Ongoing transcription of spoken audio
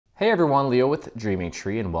Hey everyone, Leo with Dreaming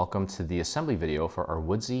Tree, and welcome to the assembly video for our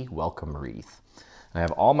Woodsy welcome wreath. I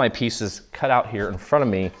have all my pieces cut out here in front of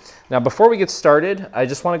me. Now before we get started, I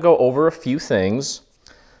just want to go over a few things.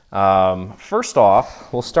 First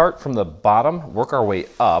off, we'll start from the bottom, work our way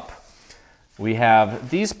up. We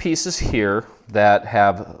have these pieces here that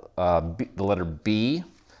have the letter B.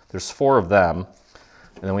 There's 4 of them.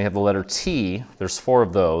 And then we have the letter T. There's 4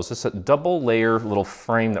 of those. It's a double layer little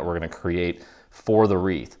frame that we're going to create for the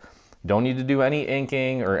wreath. Don't need to do any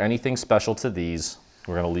inking or anything special to these.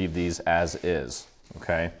 We're going to leave these as is,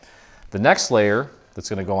 okay? The next layer that's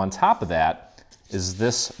going to go on top of that is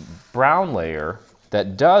this brown layer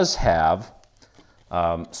that does have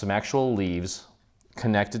some actual leaves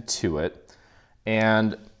connected to it.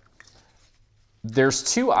 And there's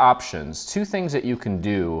 2 options, 2 things that you can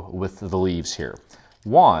do with the leaves here.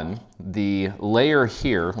 One, the layer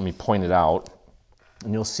here, let me point it out,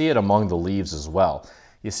 and you'll see it among the leaves as well.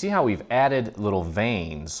 You see how we've added little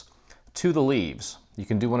veins to the leaves. You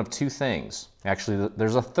can do one of 2 things. Actually,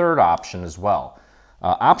 there's a third option as well.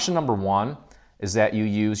 Option number 1 is that you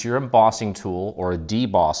use your embossing tool or a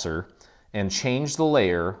debosser and change the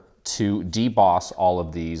layer to deboss all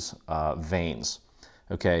of these veins.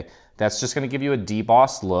 Okay, that's just going to give you a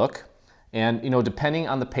debossed look. And, you know, depending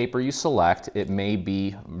on the paper you select, it may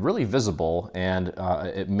be really visible and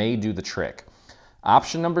it may do the trick.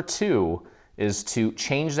 Option number 2 is to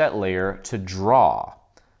change that layer to draw.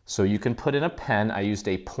 So you can put in a pen. I used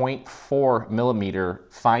a 0.4 millimeter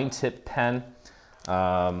fine tip pen.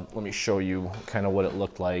 Let me show you kind of what it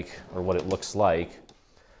looked like or what it looks like.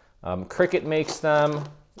 Cricut makes them,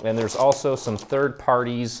 and there's also some third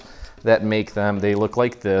parties that make them. They look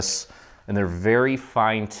like this, and they're very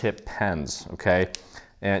fine tip pens, okay?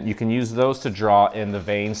 And you can use those to draw in the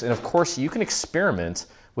veins. And of course, you can experiment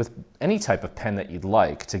with any type of pen that you'd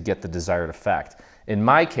like to get the desired effect. In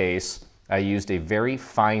my case, I used a very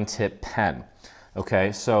fine tip pen.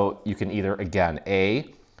 Okay, so you can either, again,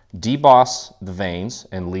 A, deboss the veins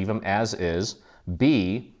and leave them as is.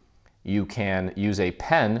 B, you can use a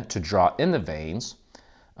pen to draw in the veins.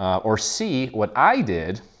 Or C, what I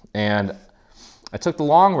did, and I took the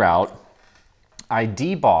long route, I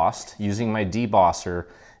debossed using my debosser,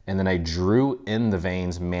 and then I drew in the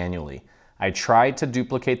veins manually. I tried to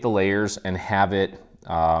duplicate the layers and have it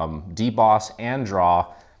deboss and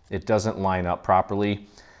draw. It doesn't line up properly.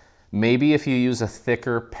 Maybe if you use a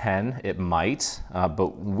thicker pen, it might,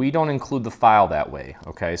 but we don't include the file that way,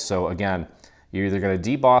 okay? So again, you're either gonna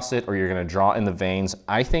deboss it or you're gonna draw in the veins.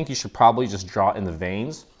 I think you should probably just draw in the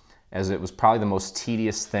veins, as it was probably the most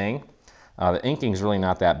tedious thing. The inking is really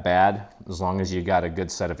not that bad, as long as you got a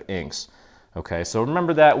good set of inks. Okay, so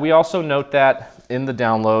remember that. We also note that in the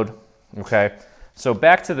download. Okay, so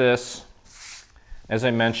back to this. As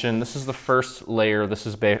I mentioned, this is the first layer. This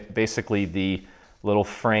is basically the little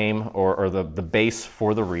frame or the base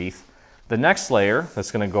for the wreath. The next layer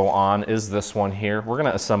that's going to go on is this one here. We're going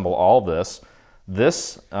to assemble all this.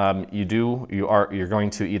 This you're going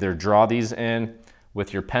to either draw these in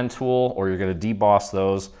with your pen tool or you're going to deboss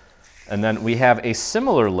those. And then we have a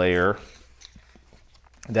similar layer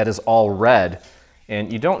that is all red.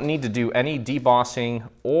 And you don't need to do any debossing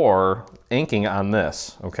or inking on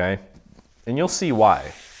this, okay? And you'll see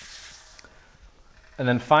why. And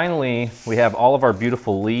then finally, we have all of our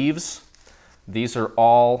beautiful leaves. These have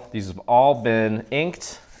all been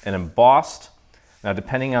inked and embossed. Now,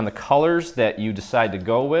 depending on the colors that you decide to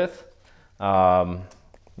go with,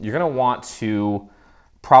 you're gonna want to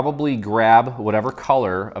probably grab whatever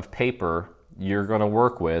color of paper you're gonna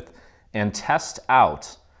work with and test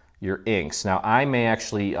out your inks. Now, I may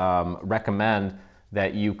actually recommend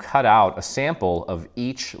that you cut out a sample of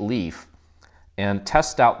each leaf and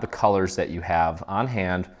test out the colors that you have on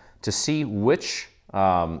hand to see which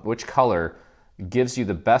color gives you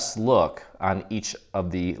the best look on each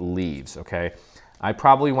of the leaves, okay? I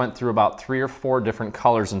probably went through about 3 or 4 different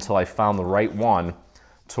colors until I found the right one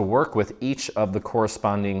to work with each of the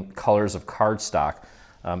corresponding colors of cardstock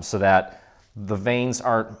so that the veins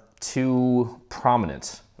aren't too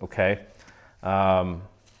prominent. Okay, and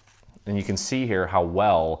you can see here how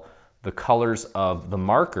well the colors of the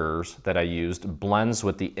markers that I used blends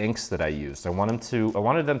with the inks that I used. I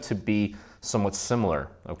wanted them to be somewhat similar,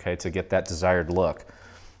 okay, to get that desired look.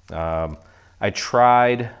 I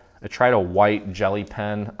tried a white jelly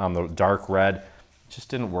pen on the dark red. It just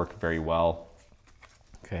didn't work very well.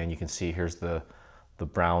 Okay, and you can see here's the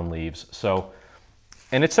brown leaves. So.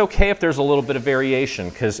 And it's okay if there's a little bit of variation,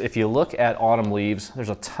 because if you look at autumn leaves, there's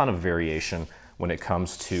a ton of variation when it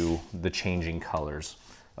comes to the changing colors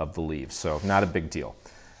of the leaves. So not a big deal.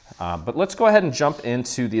 But let's go ahead and jump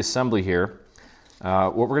into the assembly here.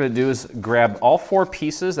 What we're going to do is grab all 4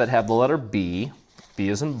 pieces that have the letter B, B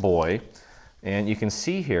as in boy, and you can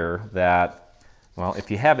see here that, well,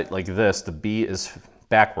 if you have it like this, the B is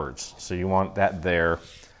backwards, so you want that there,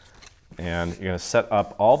 and you're going to set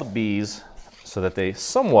up all the B's so that they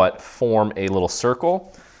somewhat form a little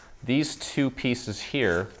circle. These 2 pieces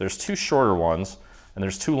here, there's 2 shorter ones and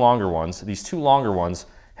there's 2 longer ones. These 2 longer ones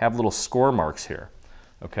have little score marks here.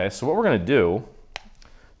 Okay, so what we're going to do,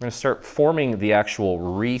 we're going to start forming the actual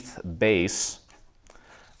wreath base.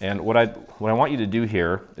 And what I want you to do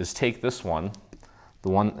here is take this one, the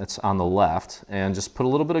one that's on the left, and just put a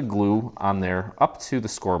little bit of glue on there up to the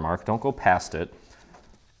score mark. Don't go past it.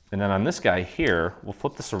 And then on this guy here, we'll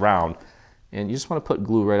flip this around, and you just want to put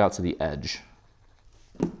glue right out to the edge.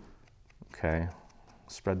 Okay,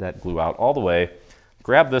 spread that glue out all the way.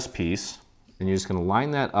 Grab this piece, and you're just going to line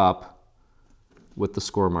that up with the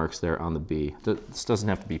score marks there on the B. This doesn't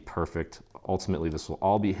have to be perfect. Ultimately, this will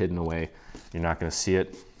all be hidden away. You're not going to see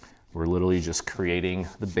it. We're literally just creating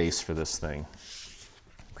the base for this thing.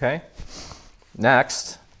 Okay,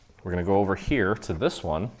 next, we're going to go over here to this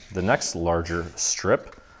one, the next larger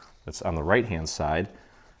strip that's on the right-hand side,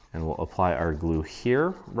 and we'll apply our glue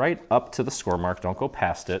here, right up to the score mark. Don't go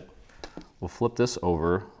past it. We'll flip this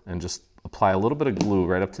over and just apply a little bit of glue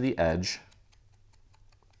right up to the edge.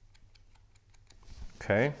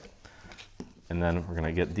 Okay, and then we're going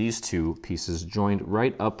to get these 2 pieces joined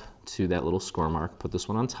right up to that little score mark. Put this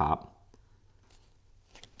one on top,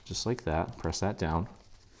 just like that. Press that down.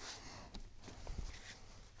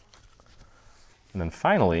 And then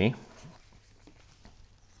finally,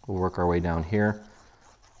 we'll work our way down here.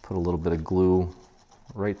 Put a little bit of glue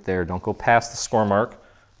right there. Don't go past the score mark.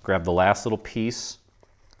 Grab the last little piece.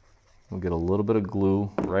 We'll get a little bit of glue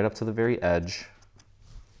right up to the very edge,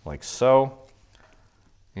 like so.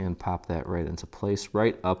 And pop that right into place,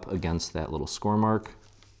 right up against that little score mark.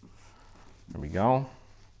 There we go.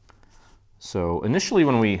 So initially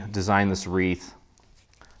when we designed this wreath,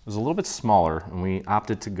 it was a little bit smaller, and we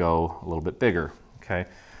opted to go a little bit bigger, okay?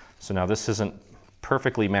 So now this isn't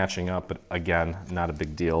perfectly matching up, but again, not a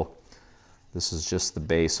big deal. This is just the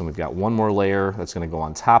base, and we've got one more layer that's going to go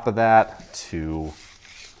on top of that to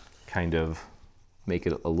kind of make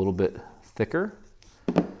it a little bit thicker.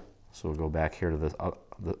 So we'll go back here to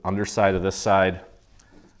the underside of this side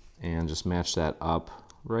and just match that up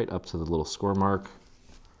right up to the little score mark.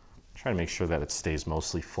 Try to make sure that it stays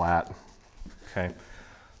mostly flat. Okay,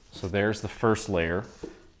 so there's the first layer.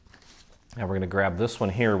 Now we're going to grab this one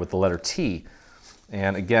here with the letter T.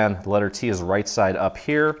 And again, the letter T is right side up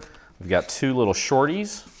here. We've got 2 little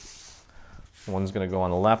shorties. One's going to go on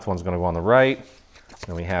the left, one's going to go on the right.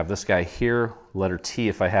 And we have this guy here, letter T.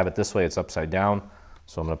 If I have it this way, it's upside down.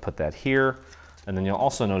 So I'm going to put that here. And then you'll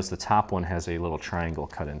also notice the top one has a little triangle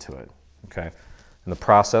cut into it. Okay, and the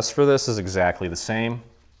process for this is exactly the same.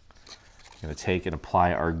 I'm going to take and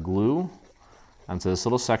apply our glue onto this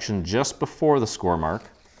little section just before the score mark.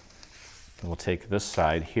 And we'll take this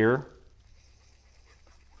side here,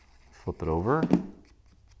 flip it over,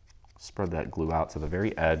 spread that glue out to the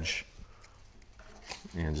very edge,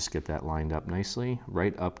 and just get that lined up nicely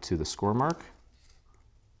right up to the score mark.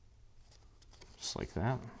 Just like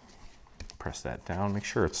that. Press that down, make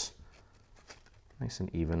sure it's nice and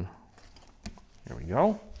even. There we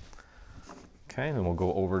go. Okay, then we'll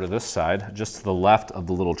go over to this side, just to the left of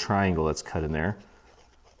the little triangle that's cut in there.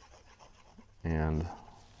 And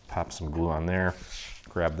pop some glue on there.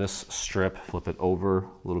 Grab this strip, flip it over, a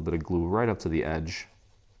little bit of glue right up to the edge,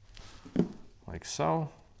 like so.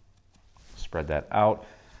 Spread that out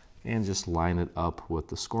and just line it up with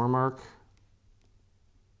the score mark.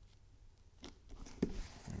 There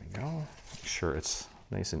we go. Make sure it's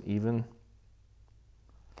nice and even.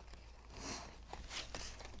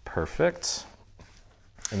 Perfect.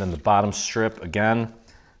 And then the bottom strip, again,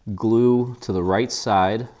 glue to the right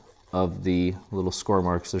side of the little score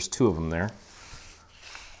marks. There's 2 of them there.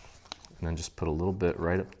 And then just put a little bit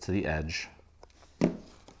right up to the edge.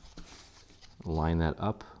 Line that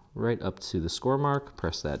up, right up to the score mark.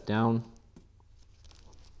 Press that down.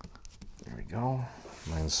 There we go.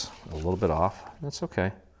 Mine's a little bit off. That's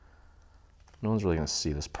okay. No one's really going to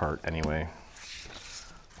see this part anyway.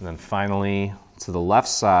 And then finally, to the left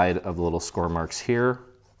side of the little score marks here.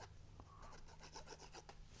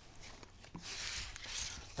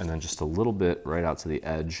 And then just a little bit right out to the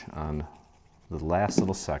edge on the last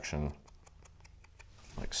little section,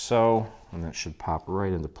 like so. And that should pop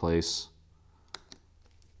right into place.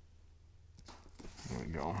 There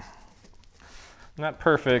we go. Not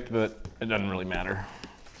perfect, but it doesn't really matter.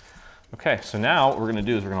 Okay, so now what we're going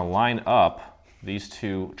to do is we're going to line up these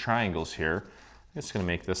 2 triangles here. just gonna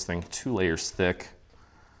make this thing 2 layers thick,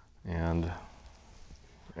 and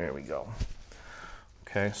there we go.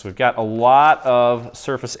 Okay, so we've got a lot of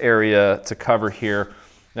surface area to cover here.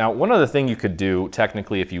 Now, one other thing you could do,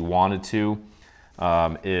 technically, if you wanted to,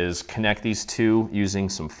 is connect these two using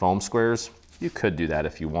some foam squares. You could do that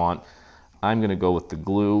if you want. I'm gonna go with the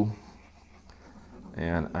glue,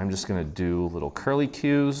 and I'm just gonna do little curly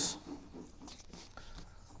cues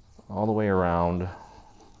all the way around.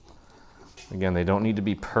 Again, they don't need to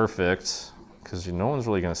be perfect because no one's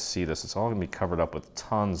really gonna see this. It's all gonna be covered up with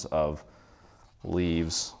tons of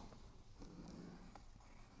leaves.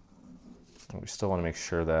 And we still wanna make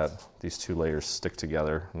sure that these 2 layers stick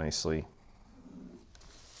together nicely.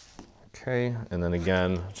 Okay, and then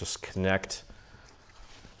again, just connect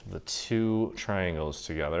the 2 triangles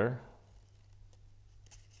together.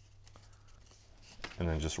 And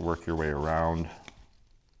then just work your way around.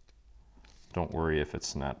 Don't worry if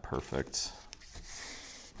it's not perfect.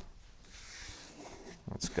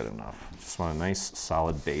 That's good enough. Just want a nice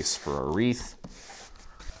solid base for our wreath.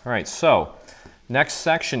 All right, so next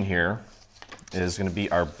section here is going to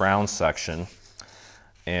be our brown section.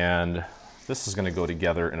 And this is going to go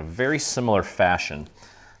together in a very similar fashion.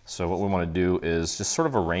 So what we want to do is just sort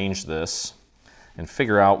of arrange this and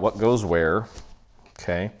figure out what goes where.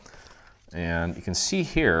 Okay, and you can see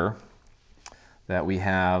here that we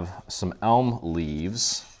have some elm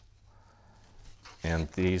leaves, and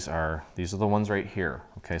these are the ones right here.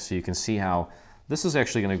 Okay, so you can see how this is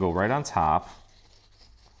actually going to go right on top,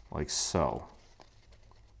 like so.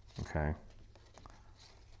 Okay,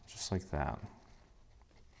 just like that.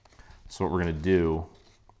 So what we're going to do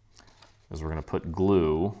is we're going to put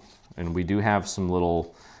glue, and we do have some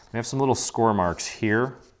little score marks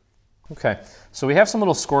here. Okay, so we have some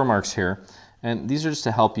little score marks here. And these are just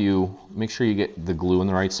to help you make sure you get the glue in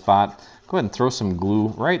the right spot. Go ahead and throw some glue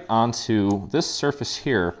right onto this surface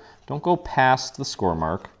here. Don't go past the score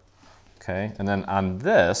mark, okay? And then on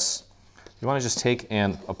this, you wanna just take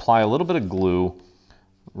and apply a little bit of glue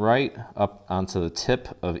right up onto the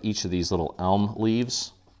tip of each of these little elm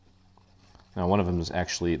leaves. Now, one of them is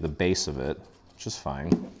actually the base of it, which is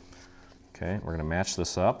fine. Okay, we're gonna match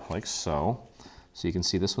this up like so. So you can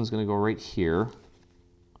see this one's gonna go right here.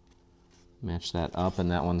 Match that up, and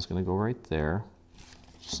that one's going to go right there,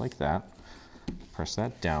 just like that. Press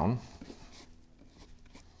that down.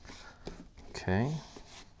 Okay.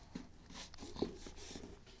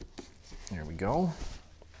 There we go.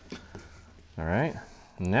 All right.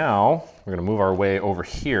 Now we're going to move our way over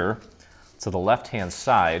here to the left-hand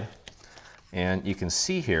side, and you can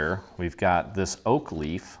see here we've got this oak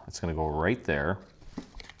leaf. It's going to go right there,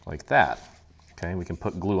 like that. Okay. We can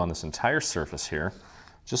put glue on this entire surface here,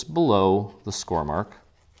 just below the score mark.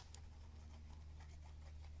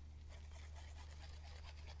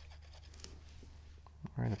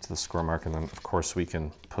 Right up to the score mark, and then of course we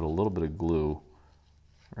can put a little bit of glue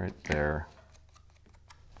right there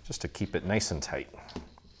just to keep it nice and tight.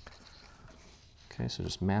 Okay, so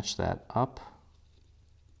just match that up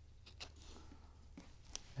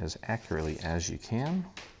as accurately as you can.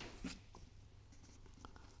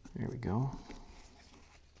 There we go.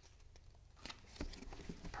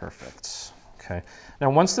 Perfect. Okay. Now,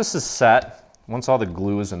 once this is set, once all the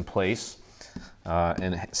glue is in place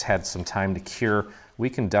and it's had some time to cure, we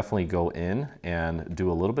can definitely go in and do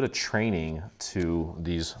a little bit of training to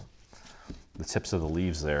the tips of the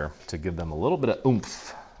leaves there to give them a little bit of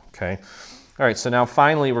oomph. Okay. All right. So now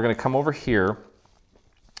finally, we're going to come over here,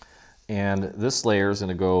 and this layer is going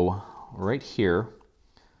to go right here,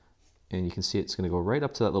 and you can see it's going to go right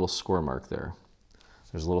up to that little score mark there.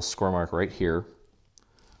 There's a little score mark right here.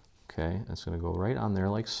 Okay, it's going to go right on there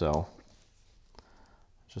like so,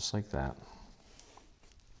 just like that.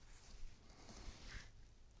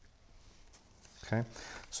 Okay,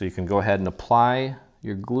 so you can go ahead and apply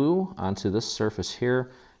your glue onto this surface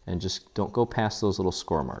here, and just don't go past those little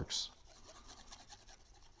score marks.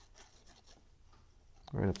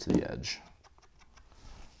 Right up to the edge.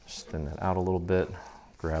 Just thin that out a little bit,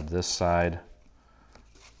 grab this side,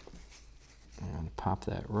 and pop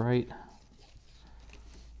that right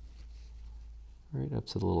up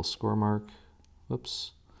to the little score mark.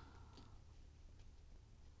 Whoops.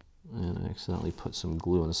 And I accidentally put some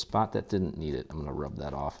glue in a spot that didn't need it. I'm going to rub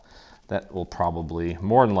that off. That will probably,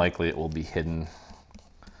 more than likely, it will be hidden.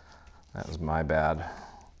 That was my bad.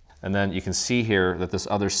 And then you can see here that this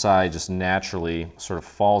other side just naturally sort of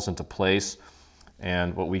falls into place.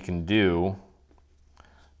 And what we can do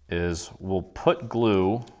is we'll put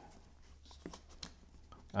glue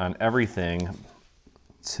on everything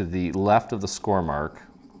to the left of the score mark.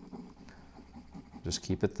 Just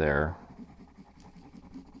keep it there.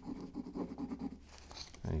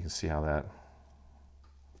 And you can see how that,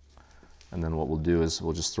 and then what we'll do is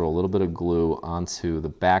we'll just throw a little bit of glue onto the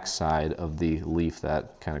back side of the leaf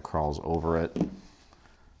that kind of crawls over it. And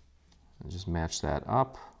just match that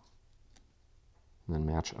up. And then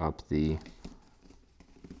match up the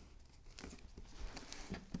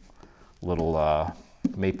little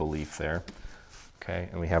maple leaf there. Okay,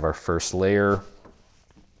 and we have our first layer,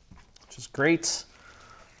 which is great.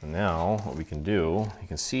 And now what we can do, you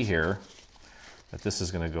can see here that this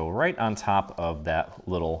is going to go right on top of that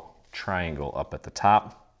little triangle up at the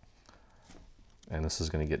top. And this is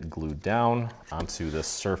going to get glued down onto this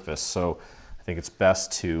surface. So I think it's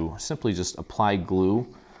best to simply just apply glue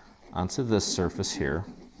onto this surface here.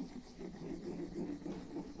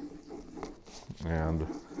 And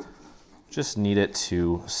just need it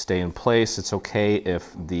to stay in place. It's okay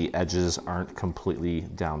if the edges aren't completely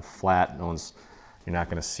down flat. You're not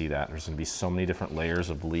going to see that. There's going to be so many different layers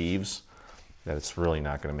of leaves that it's really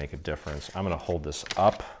not going to make a difference. I'm going to hold this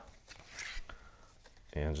up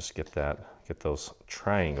and just get those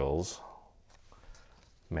triangles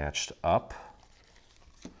matched up,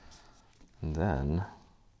 and then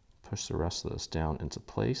push the rest of this down into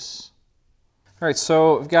place. All right,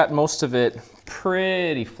 so I've got most of it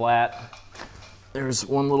pretty flat. There's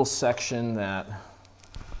one little section that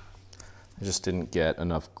I just didn't get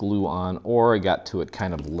enough glue on, or I got to it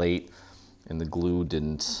kind of late and the glue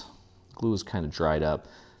was kind of dried up.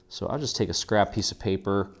 So I'll just take a scrap piece of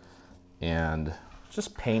paper and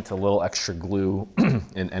just paint a little extra glue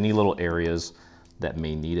in any little areas that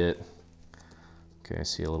may need it. Okay, I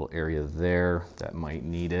see a little area there that might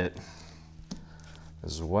need it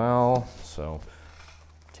as well. So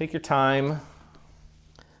take your time,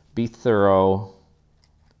 be thorough.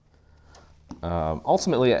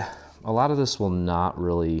 Ultimately, a lot of this will not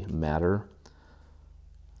really matter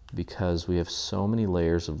because we have so many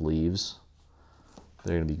layers of leaves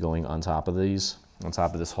that are going to be going on top of these, on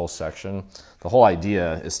top of this whole section. The whole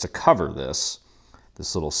idea is to cover this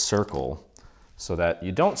little circle so that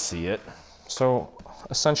you don't see it. So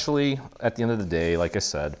essentially, at the end of the day, like I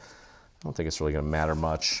said, I don't think it's really going to matter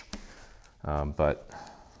much, but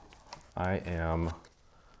I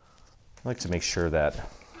like to make sure that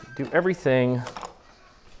I do everything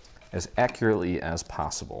as accurately as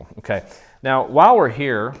possible. Okay, now while we're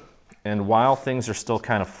here and while things are still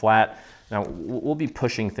kind of flat, now we'll be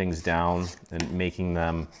pushing things down and making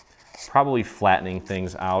them, probably flattening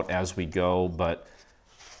things out as we go, but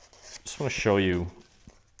I just want to show you,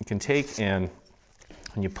 you can take and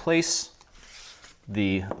when you place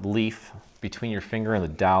the leaf between your finger and the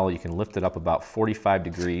dowel, you can lift it up about 45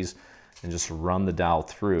 degrees and just run the dowel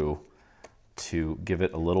through to give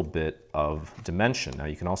it a little bit of dimension. Now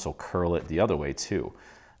you can also curl it the other way too.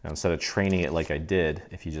 Now instead of training it like I did,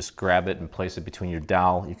 if you just grab it and place it between your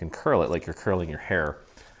dowel, you can curl it like you're curling your hair.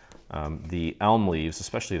 The elm leaves,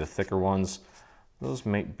 especially the thicker ones, those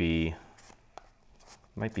might be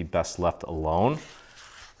best left alone.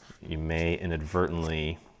 You may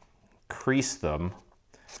inadvertently crease them,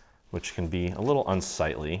 which can be a little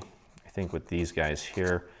unsightly. I think with these guys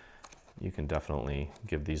here, you can definitely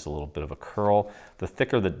give these a little bit of a curl. The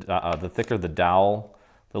thicker the dowel,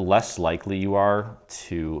 the less likely you are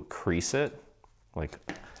to crease it, like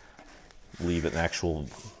leave an actual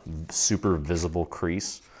super visible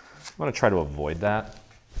crease. I'm going to try to avoid that.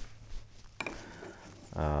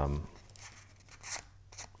 But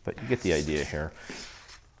you get the idea here.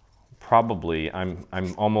 Probably, I'm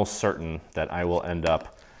almost certain that I will end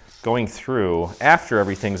up going through after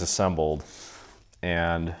everything's assembled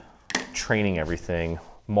and training everything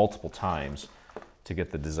multiple times to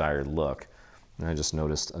get the desired look. And I just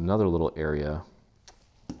noticed another little area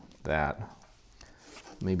that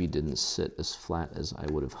maybe didn't sit as flat as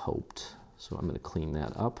I would have hoped. So I'm going to clean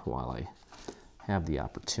that up while I have the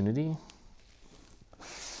opportunity.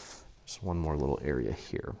 Just one more little area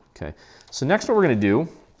here. Okay, so next what we're going to do is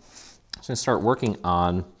I'm going to start working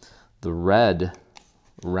on the red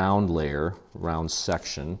round layer, round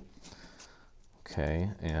section. Okay,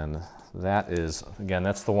 and that is, again,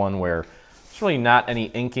 that's the one where there's really not any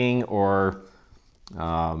inking or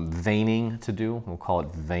veining to do. We'll call it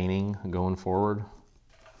veining going forward.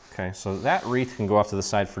 Okay, so that wreath can go off to the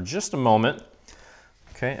side for just a moment.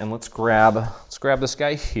 Okay, and let's grab this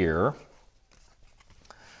guy here.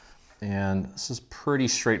 And this is pretty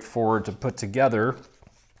straightforward to put together.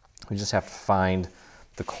 We just have to find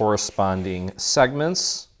the corresponding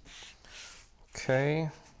segments. Okay,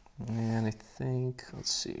 and I think,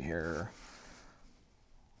 let's see here.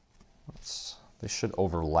 They should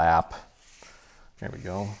overlap. There we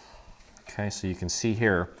go. Okay, so you can see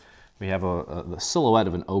here, we have the silhouette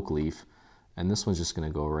of an oak leaf, and this one's just gonna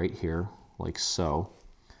go right here, like so.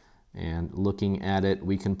 And looking at it,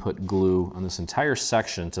 we can put glue on this entire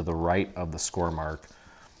section to the right of the score mark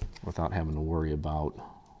without having to worry about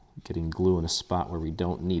getting glue in a spot where we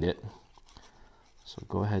don't need it. So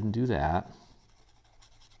go ahead and do that.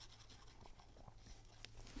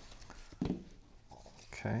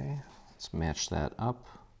 Okay, let's match that up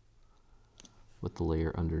with the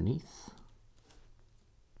layer underneath.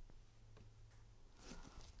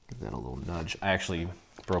 Give that a little nudge. I actually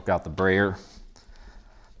broke out the brayer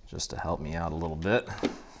just to help me out a little bit.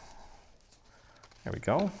 There we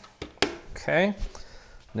go. Okay,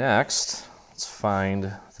 next, let's find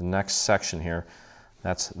the next section here.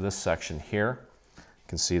 That's this section here. You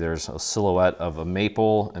can see there's a silhouette of a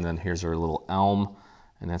maple, and then here's our little elm,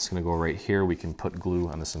 and that's gonna go right here. We can put glue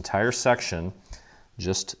on this entire section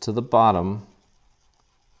just to the bottom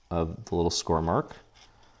of the little score mark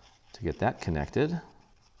to get that connected.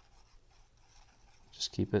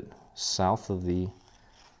 Just keep it south of the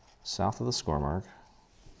score mark.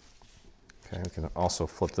 Okay, we can also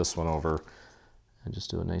flip this one over and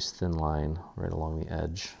just do a nice thin line right along the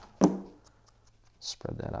edge.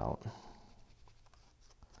 Spread that out.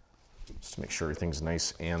 Just to make sure everything's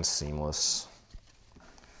nice and seamless.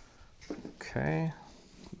 Okay,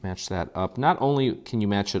 match that up. Not only can you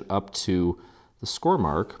match it up to the score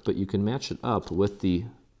mark, but you can match it up with the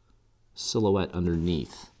silhouette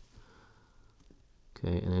underneath.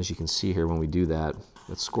 Okay, and as you can see here, when we do that,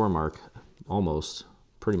 that score mark almost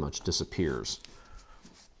pretty much disappears.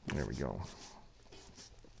 There we go.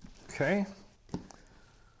 Okay.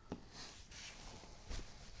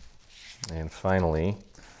 And finally,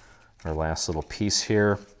 our last little piece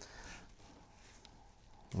here,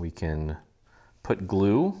 we can put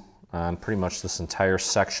glue on pretty much this entire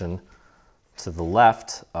section to the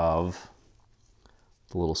left of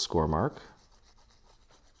the little score marks,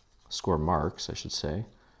 I should say.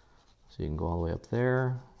 So you can go all the way up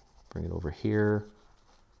there, bring it over here,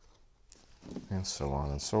 and so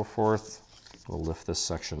on and so forth. We'll lift this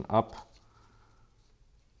section up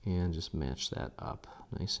and just match that up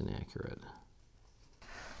nice and accurate.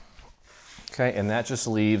 Okay, and that just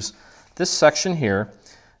leaves this section here,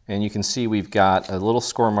 and you can see we've got a little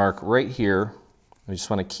score mark right here. We just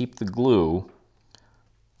want to keep the glue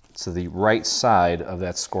to the right side of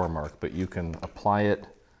that score mark, but you can apply it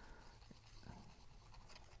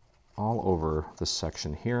all over this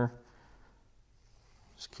section here.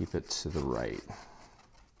 Just keep it to the right.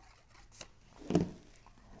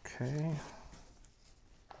 Okay.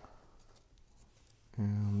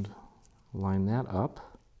 And line that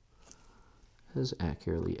up as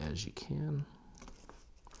accurately as you can,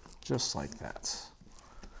 just like that.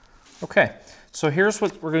 Okay, so here's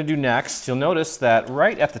what we're going to do next. You'll notice that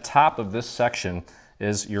right at the top of this section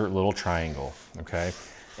is your little triangle, okay?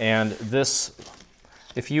 And this,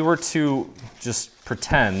 if you were to just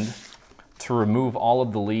pretend to remove all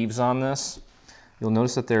of the leaves on this, you'll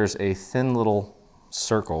notice that there's a thin little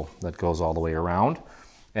circle that goes all the way around,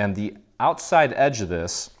 and the outside edge of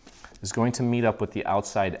this is going to meet up with the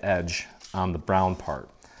outside edge on the brown part.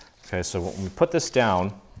 Okay, so when we put this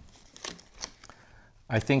down,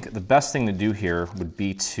 I think the best thing to do here would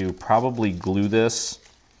be to probably glue this,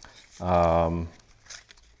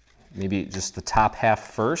 maybe just the top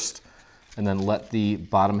half first, and then let the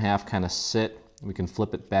bottom half kind of sit. We can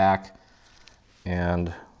flip it back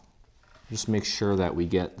and just make sure that we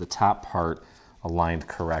get the top part aligned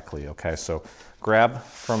correctly. Okay, so grab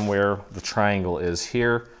from where the triangle is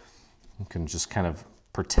here. You can just kind of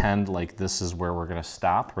pretend like this is where we're going to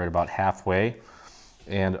stop, right about halfway,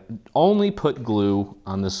 and only put glue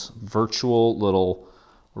on this virtual little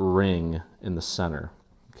ring in the center.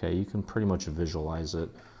 Okay, you can pretty much visualize it.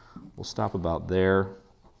 We'll stop about there,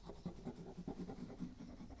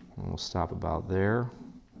 and we'll stop about there.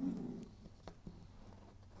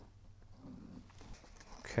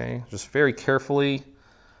 Okay, just very carefully.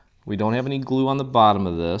 We don't have any glue on the bottom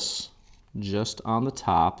of this, just on the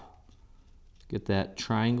top. Get that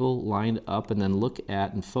triangle lined up, and then look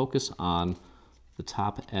at and focus on the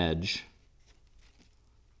top edge.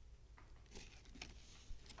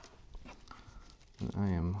 And I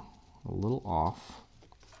am a little off.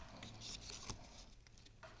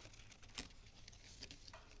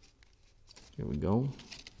 Here we go.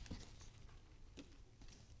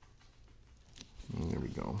 And there we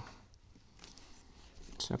go.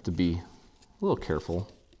 Just have to be a little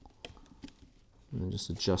careful. And then just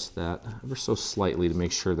adjust that ever so slightly to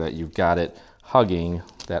make sure that you've got it hugging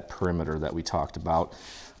that perimeter that we talked about.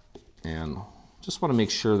 And just want to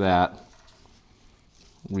make sure that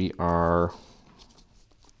we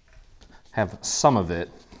have some of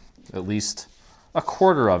it, at least a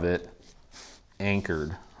quarter of it,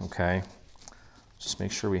 anchored, okay? Just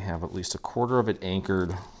make sure we have at least a quarter of it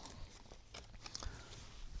anchored.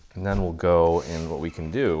 And then we'll go, and what we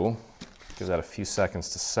can do, give that a few seconds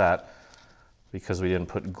to set, because we didn't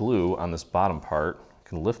put glue on this bottom part. We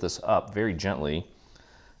can lift this up very gently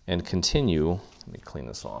and continue. Let me clean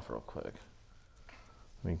this off real quick.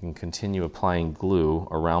 We can continue applying glue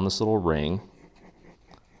around this little ring.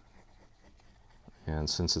 And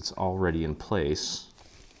since it's already in place,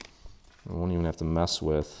 we won't even have to mess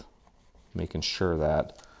with making sure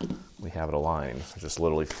that we have it aligned. Just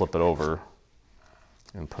literally flip it over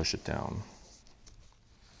and push it down.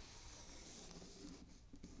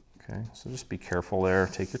 Okay, so just be careful there,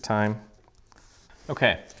 take your time.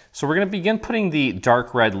 Okay, so we're gonna begin putting the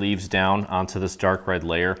dark red leaves down onto this dark red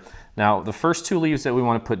layer. Now, the first two leaves that we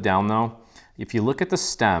wanna put down though, if you look at the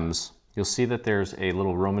stems, you'll see that there's a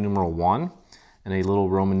little Roman numeral 1 and a little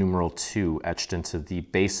Roman numeral 2 etched into the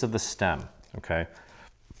base of the stem, okay?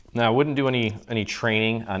 Now, I wouldn't do any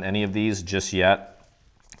training on any of these just yet,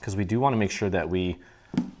 because we do wanna make sure that we,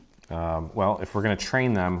 well, if we're gonna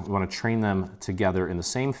train them, we wanna train them together in the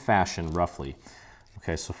same fashion, roughly.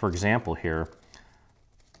 Okay, so for example here,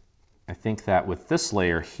 I think that with this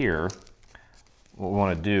layer here, what we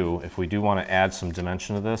wanna do, if we do wanna add some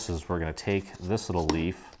dimension to this, is we're gonna take this little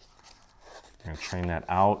leaf, we're gonna train that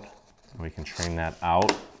out, and we can train that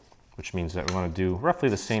out, which means that we wanna do roughly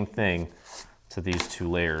the same thing to these two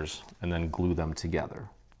layers, and then glue them together.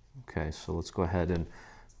 Okay, so let's go ahead and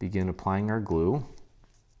begin applying our glue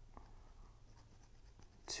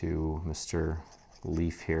to Mr.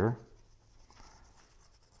 Leaf here.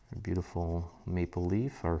 A beautiful maple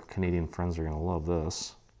leaf. Our Canadian friends are gonna love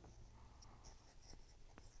this.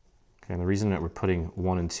 Okay, and the reason that we're putting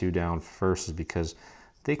 1 and 2 down first is because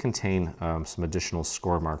they contain some additional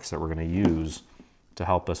score marks that we're gonna use to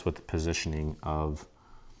help us with the positioning of,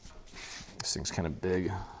 this thing's kind of big.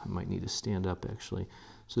 I might need to stand up actually.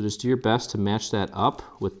 So just do your best to match that up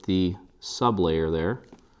with the sub layer there.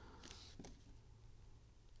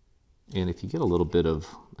 And if you get a little bit of,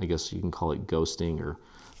 I guess you can call it ghosting or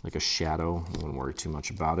like a shadow, I wouldn't worry too much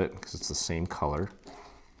about it because it's the same color.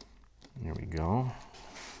 There we go.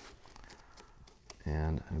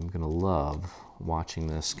 And I'm gonna love watching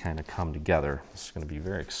this kind of come together. This is gonna be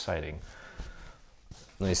very exciting.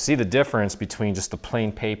 And I see the difference between just a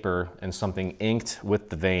plain paper and something inked with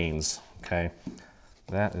the veins, okay?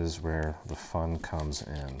 That is where the fun comes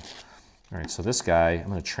in. All right, so this guy, I'm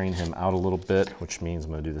gonna train him out a little bit, which means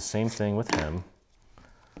I'm gonna do the same thing with him.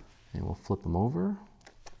 And we'll flip him over.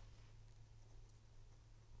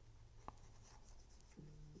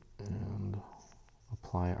 And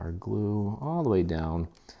apply our glue all the way down.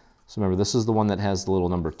 So remember, this is the one that has the little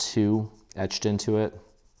number 2 etched into it.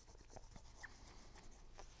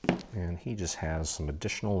 And he just has some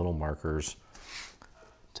additional little markers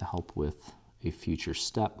to help with a future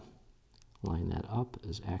step. Line that up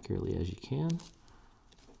as accurately as you can.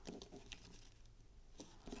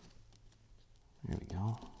 There we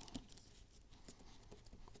go.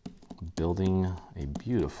 Building a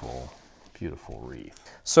beautiful, beautiful wreath.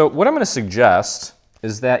 So what I'm going to suggest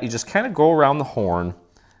is that you just kind of go around the horn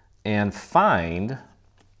and find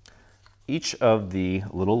each of the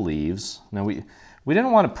little leaves. Now we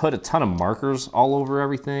didn't want to put a ton of markers all over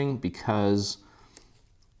everything because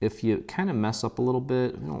if you kind of mess up a little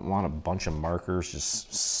bit, we don't want a bunch of markers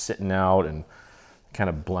just sitting out and kind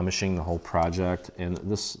of blemishing the whole project. And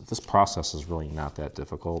this process is really not that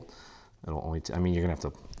difficult. It'll only, I mean, you're gonna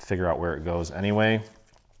have to figure out where it goes anyway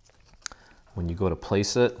when you go to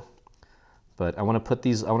place it. But I want to put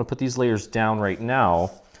these layers down right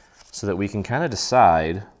now so that we can kind of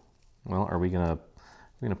decide, well, are we gonna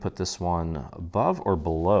put this one above or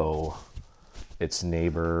below its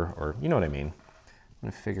neighbor, or you know what I mean? I'm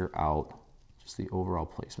gonna figure out just the overall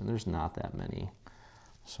placement. There's not that many,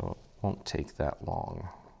 so it won't take that long.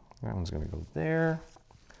 That one's gonna go there.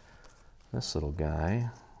 This little guy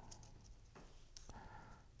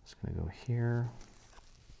is gonna go here.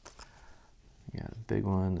 We got a big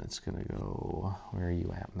one that's gonna go, where are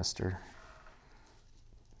you at, mister?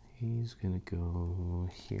 He's gonna go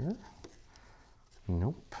here.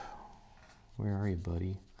 Nope. Where are you,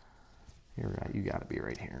 buddy? You're right, you gotta be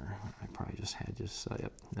right here. I probably just had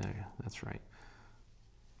yep, there, that's right.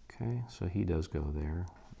 Okay, so he does go there.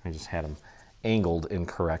 I just had him angled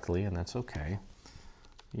incorrectly, and that's okay.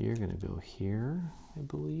 You're gonna go here, I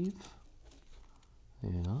believe.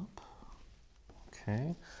 And up.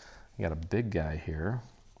 Okay, you got a big guy here.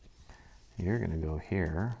 You're gonna go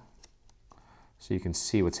here. So you can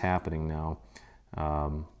see what's happening now.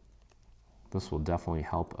 This will definitely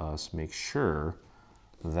help us make sure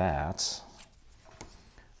that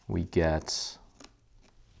we get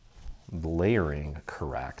the layering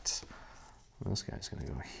correct. This guy's gonna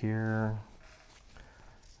go here.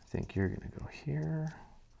 I think you're gonna go here,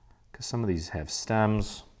 because some of these have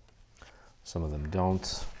stems, some of them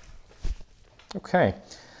don't. Okay,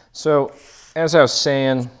 so as I was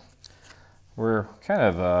saying, we're kind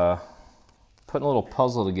of putting a little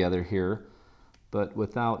puzzle together here, but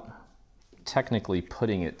without technically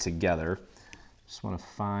putting it together. Just want to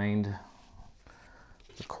find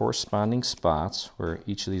the corresponding spots where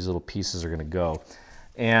each of these little pieces are going to go.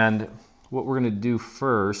 And what we're going to do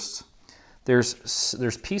first, there's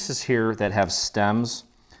pieces here that have stems.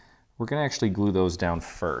 We're going to actually glue those down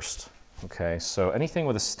first. Okay, so anything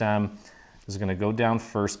with a stem is going to go down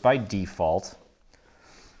first by default.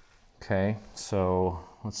 Okay, so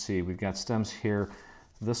let's see, we've got stems here.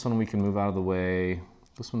 This one we can move out of the way.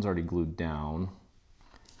 This one's already glued down.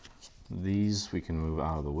 These we can move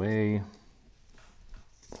out of the way.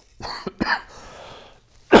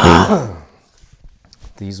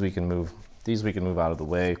 These we can move out of the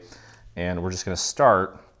way. And we're just going to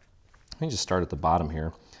start. Let me just start at the bottom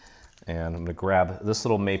here. And I'm going to grab this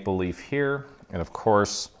little maple leaf here. And of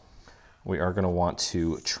course, we are going to want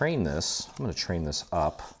to train this. I'm going to train this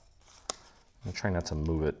up. I'm going to try not to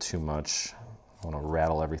move it too much. I want to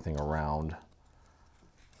rattle everything around.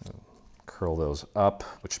 Curl those up,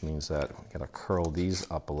 which means that I'm going to curl these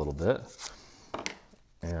up a little bit.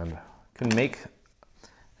 And can make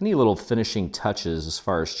any little finishing touches as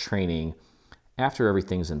far as training after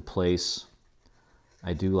everything's in place.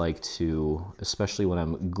 I do like to, especially when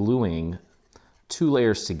I'm gluing two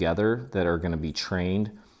layers together that are going to be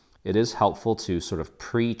trained, it is helpful to sort of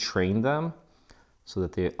pre-train them so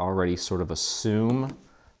that they already sort of assume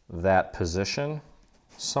that position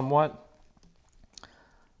somewhat.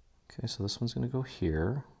 Okay, so this one's going to go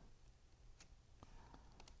here.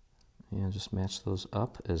 And just match those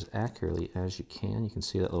up as accurately as you can. You can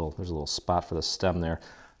see that there's a little spot for the stem there.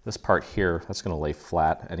 This part here, that's going to lay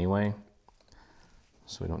flat anyway.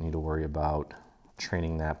 So we don't need to worry about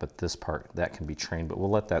training that, but this part, that can be trained, but we'll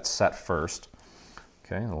let that set first.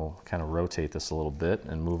 Okay, and we'll kind of rotate this a little bit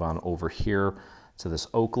and move on over here to this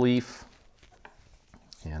oak leaf.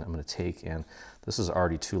 And I'm going to take, and this is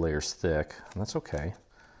already 2 layers thick, and that's okay.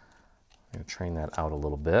 I'm going to train that out a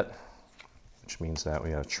little bit, which means that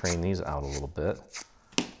we got to train these out a little bit.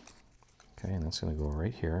 Okay, and that's going to go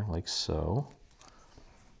right here, like so.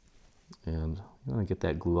 And you want to get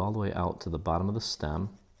that glue all the way out to the bottom of the stem.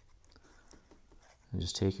 And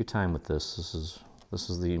just take your time with this. This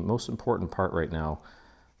is the most important part right now,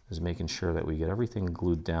 is making sure that we get everything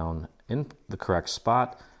glued down in the correct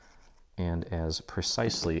spot and as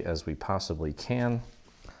precisely as we possibly can,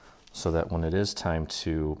 so that when it is time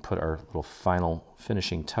to put our little final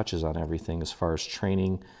finishing touches on everything as far as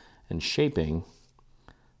training and shaping,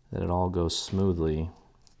 that it all goes smoothly,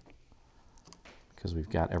 because we've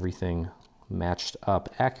got everything matched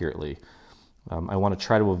up accurately. I want to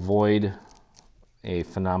try to avoid a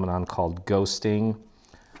phenomenon called ghosting,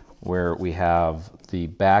 where we have the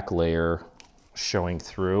back layer showing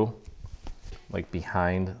through, like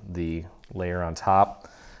behind the layer on top.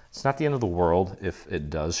 It's not the end of the world if it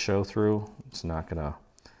does show through. It's not gonna,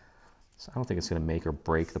 I don't think it's gonna make or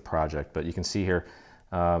break the project, but you can see here,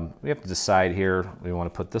 we have to decide here, we wanna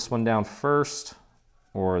put this one down first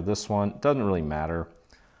or this one. It doesn't really matter.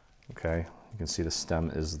 Okay, you can see the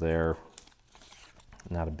stem is there.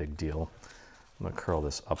 Not a big deal. I'm gonna curl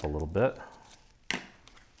this up a little bit.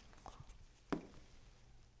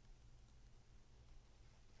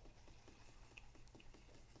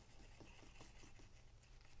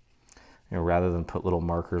 You know, rather than put little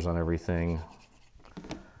markers on everything,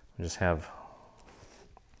 we just have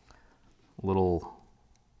little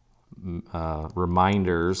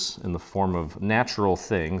reminders in the form of natural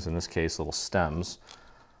things, in this case little stems,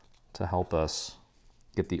 to help us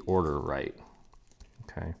get the order right.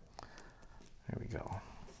 Okay, there we go.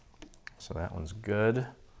 So that one's good.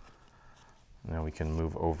 Now we can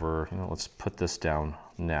move over, let's put this down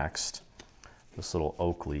next, this little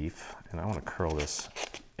oak leaf, and I want to curl this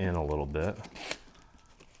in a little bit.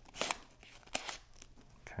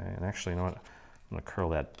 Okay, and actually, you know what? I'm going to curl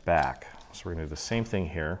that back. So we're going to do the same thing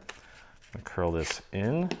here. I'm going to curl this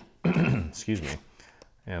in, excuse me,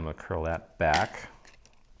 and I'm going to curl that back.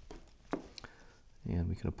 And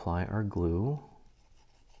we can apply our glue.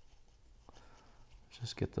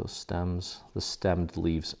 Just get those stems, the stemmed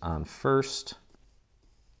leaves on first.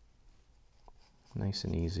 Nice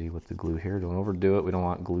and easy with the glue here. Don't overdo it. We don't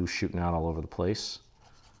want glue shooting out all over the place.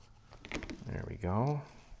 There we go.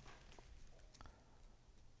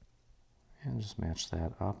 And just match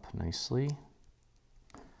that up nicely.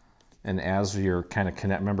 And as you're kind of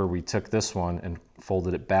remember we took this one and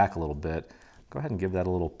folded it back a little bit. Go ahead and give that a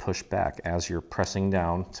little push back as you're pressing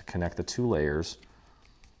down to connect the 2 layers.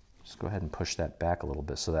 Just go ahead and push that back a little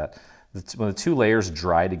bit so that when the 2 layers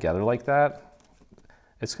dry together like that,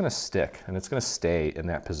 it's going to stick and it's going to stay in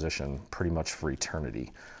that position pretty much for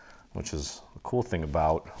eternity, which is the cool thing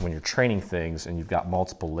about when you're training things and you've got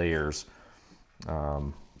multiple layers.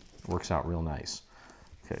 Works out real nice.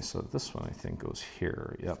 Okay, so this one I think goes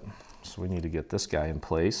here. Yep. So we need to get this guy in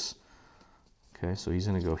place. Okay, so he's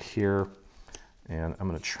going to go here, and I'm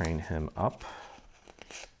going to train him up.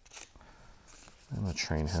 I'm going to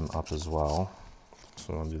train him up as well.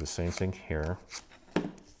 So I'm going to do the same thing here.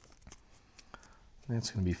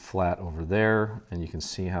 That's going to be flat over there, and you can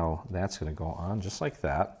see how that's going to go on just like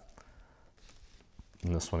that.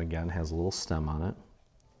 And this one again has a little stem on it.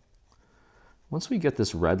 Once we get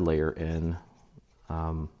this red layer in,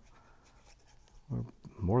 we're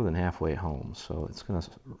more than halfway home, so it's going to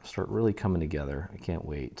start really coming together. I can't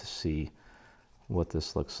wait to see what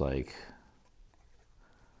this looks like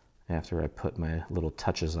after I put my little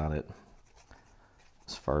touches on it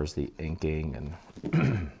as far as the inking and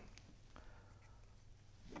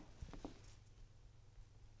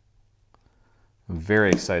I'm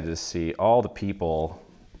very excited to see all the people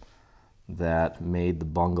that made the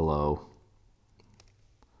bungalow.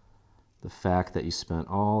 The fact that you spent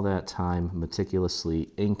all that time meticulously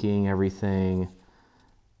inking everything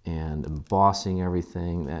and embossing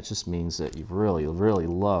everything, that just means that you really, really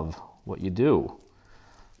love what you do.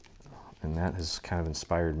 And that has kind of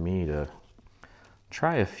inspired me to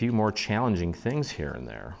try a few more challenging things here and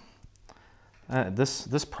there.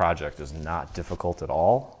 This project is not difficult at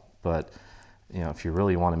all, but you know, if you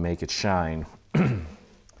really want to make it shine,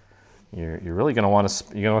 you're really going to want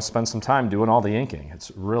to spend some time doing all the inking.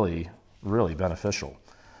 It's really beneficial.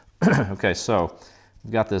 Okay, so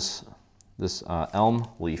we've got this elm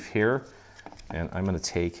leaf here, and I'm going to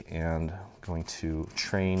take and going to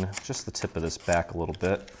train just the tip of this back a little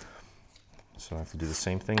bit. So I have to do the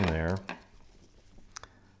same thing there,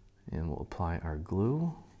 and we'll apply our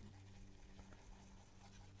glue.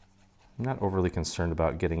 I'm not overly concerned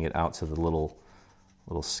about getting it out to the little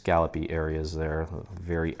scallopy areas there, the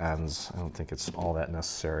very ends. I don't think it's all that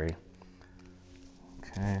necessary.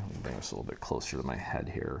 Okay, let me bring this a little bit closer to my head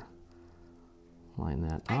here. Line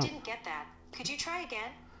that up. I didn't get that. Could you try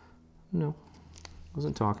again? No,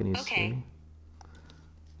 wasn't talking to you, okay. Steve.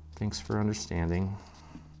 Thanks for understanding.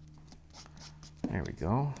 There we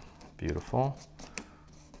go. Beautiful.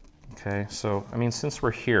 Okay, so, I mean, since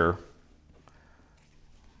we're here,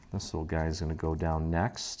 this little guy is going to go down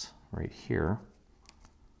next, right here.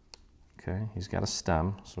 Okay, he's got a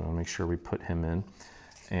stem, so we'll make sure we put him in.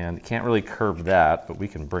 And can't really curve that, but we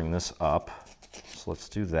can bring this up. So let's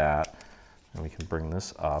do that. And we can bring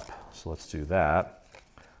this up, so let's do that.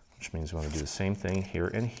 Which means we want to do the same thing here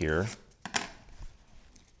and here.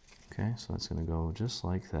 Okay, so that's going to go just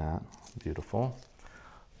like that. Beautiful.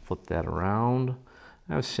 Flip that around.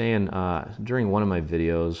 I was saying during one of my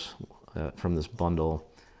videos from this bundle,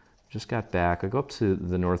 just got back. I go up to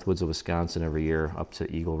the North Woods of Wisconsin every year, up to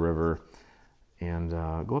Eagle River, and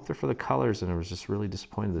go up there for the colors, and I was just really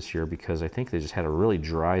disappointed this year because I think they just had a really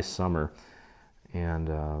dry summer, and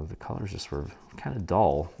the colors just were kind of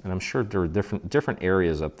dull. And I'm sure there were different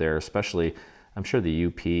areas up there, especially I'm sure the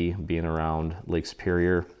UP being around Lake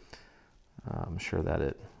Superior. I'm sure that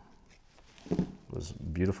it was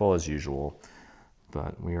beautiful as usual,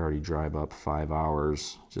 but we already drive up 5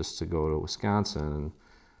 hours just to go to Wisconsin,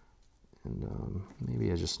 and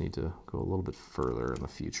maybe I just need to go a little bit further in the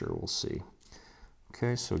future. We'll see.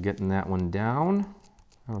 Okay, so getting that one down.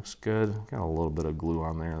 That looks good. Got a little bit of glue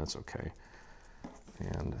on there. That's okay.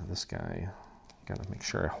 And this guy, got to make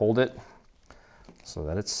sure I hold it so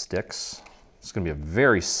that it sticks. It's going to be a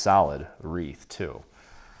very solid wreath too.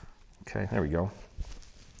 Okay, there we go.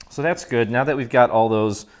 So that's good. Now that we've got all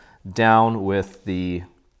those down with the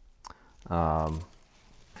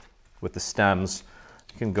stems,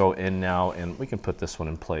 you can go in now and we can put this one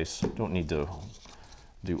in place. Don't need to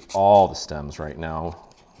do all the stems right now.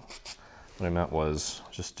 What I meant was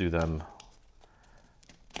just do them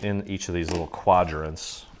in each of these little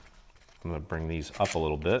quadrants. I'm going to bring these up a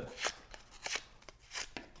little bit.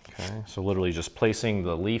 Okay, so literally just placing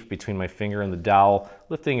the leaf between my finger and the dowel,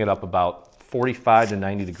 lifting it up about 45 to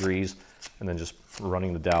 90 degrees, and then just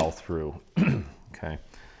running the dowel through. Okay,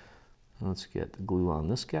 let's get the glue on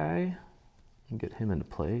this guy and get him into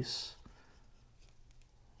place.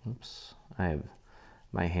 Oops,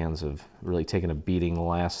 my hands have really taken a beating the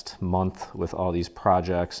last month with all these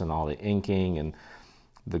projects and all the inking, and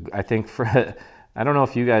I think I don't know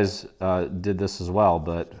if you guys did this as well,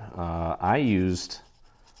 but I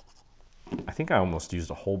think I almost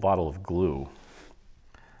used a whole bottle of glue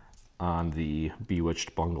on the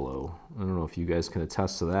Bewitched bungalow. I don't know if you guys can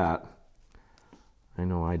attest to that. I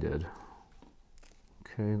know I did.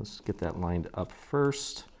 Okay, let's get that lined up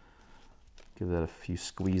first. Give that a few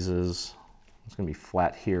squeezes. It's going to be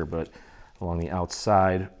flat here, but along the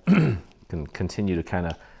outside, can continue to kind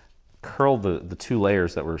of curl the two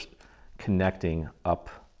layers that we're connecting up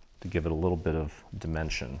to give it a little bit of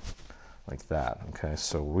dimension, like that. Okay,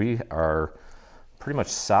 so we are pretty much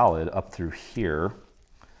solid up through here,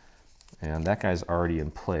 and that guy's already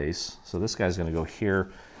in place. So this guy's going to go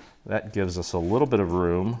here. That gives us a little bit of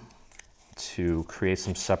room to create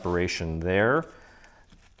some separation there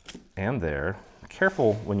and there.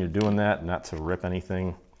 Careful when you're doing that not to rip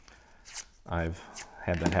anything. I've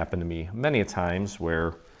had that happen to me many a times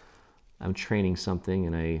where I'm training something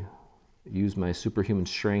and I use my superhuman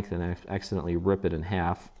strength and I accidentally rip it in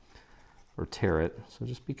half or tear it. So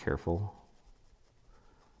just be careful.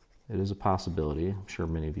 It is a possibility. I'm sure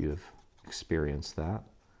many of you have experienced that.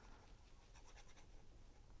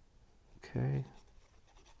 Okay.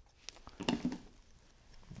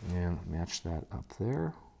 And match that up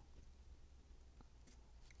there.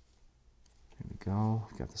 There we go.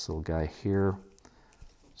 We've got this little guy here.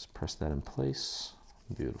 Just press that in place.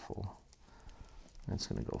 Beautiful. That's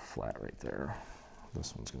going to go flat right there.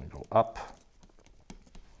 This one's going to go up.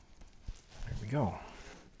 There we go.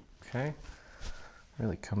 Okay.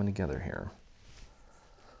 Really coming together here.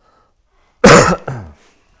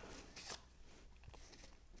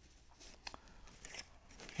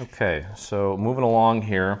 Okay, so moving along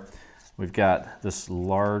here, we've got this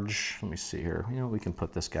large, let me see here, we can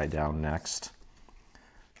put this guy down next.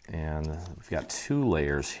 And we've got two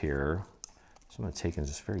layers here. So I'm going to take and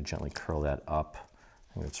just very gently curl that up.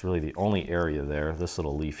 And it's really the only area there, this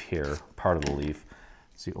little leaf here, part of the leaf.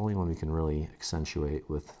 It's the only one we can really accentuate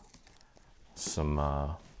with some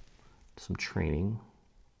training.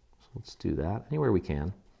 So let's do that anywhere we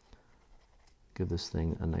can. Give this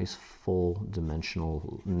thing a nice full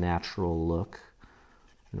dimensional natural look.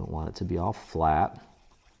 We don't want it to be all flat.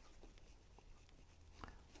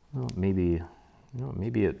 Well, maybe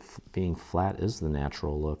it being flat is the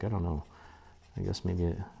natural look. I don't know. I guess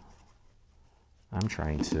maybe I'm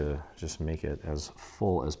trying to just make it as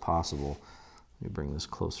full as possible. Let me bring this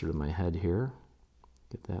closer to my head here.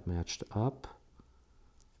 Get that matched up.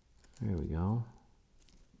 There we go.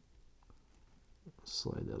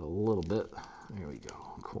 Slide that a little bit. There we go.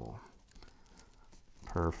 Cool.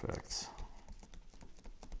 Perfect.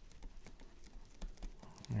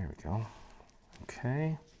 There we go.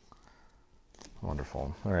 Okay.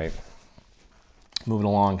 Wonderful. All right. Moving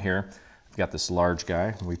along here. We've got this large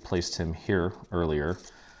guy. We placed him here earlier.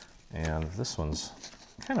 And this one's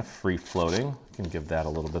kind of free floating. You can give that a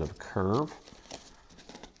little bit of a curve.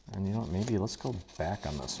 And you know what, maybe let's go back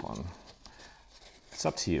on this one. It's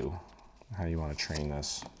up to you how you want to train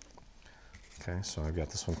this. Okay, so I've got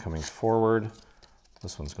this one coming forward.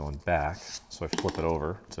 This one's going back. So I flip it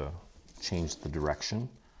over to change the direction.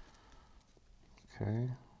 Okay.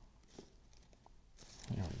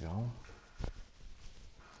 There we go.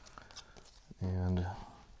 And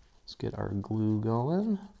let's get our glue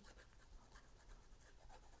going.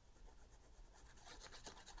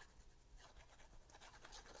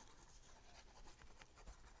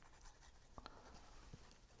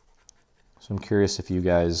 So I'm curious if you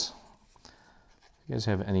guys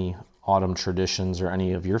have any autumn traditions or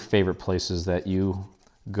any of your favorite places that you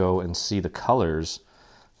go and see the colors.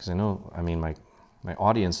 Because I mean, my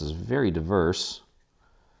audience is very diverse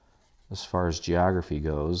as far as geography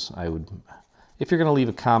goes. If you're going to leave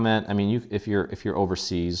a comment, I mean, if you're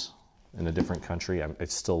overseas in a different country, I'd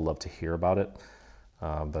still love to hear about it.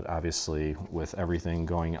 But obviously, with everything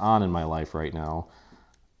going on in my life right now,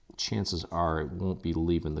 chances are it won't be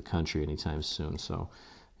leaving the country anytime soon. So,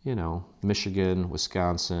 Michigan,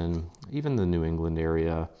 Wisconsin, even the New England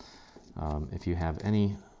area, if you have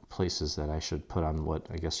any places that I should put on what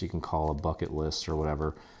I guess you can call a bucket list or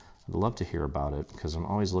whatever, I'd love to hear about it, because I'm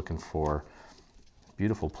always looking for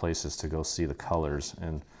beautiful places to go see the colors.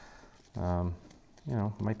 And,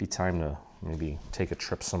 it might be time to maybe take a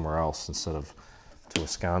trip somewhere else instead of to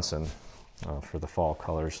Wisconsin for the fall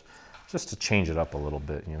colors, just to change it up a little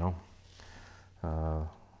bit,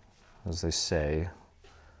 As they say,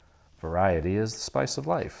 variety is the spice of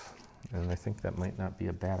life. And I think that might not be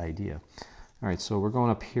a bad idea. All right, so we're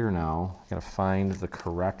going up here now. Got to find the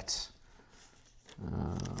correct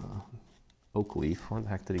oak leaf. Where the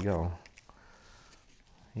heck did he go?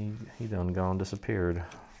 He done gone, disappeared.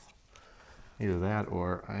 Either that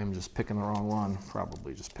or I'm just picking the wrong one.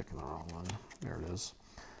 Probably just picking the wrong one. There it is.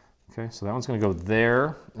 Okay, so that one's gonna go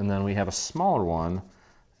there, and then we have a smaller one,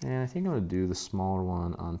 and I think I'm gonna do the smaller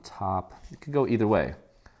one on top. It could go either way.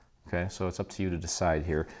 Okay, so it's up to you to decide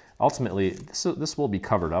here. Ultimately, this will be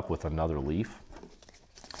covered up with another leaf,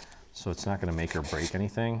 so it's not gonna make or break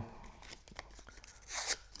anything,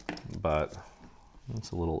 but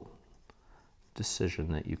it's a little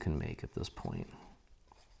decision that you can make at this point.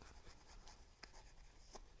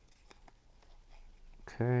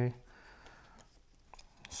 Okay.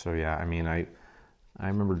 So yeah, I mean, I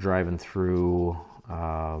remember driving through,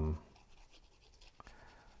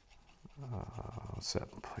 what's that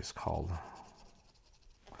place called?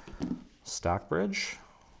 Stockbridge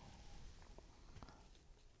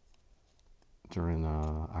during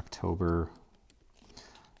October,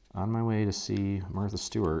 on my way to see Martha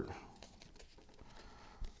Stewart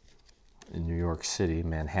in New York City,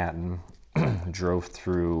 Manhattan. Drove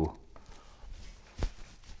through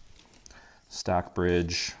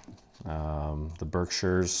Stockbridge, the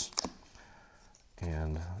Berkshires,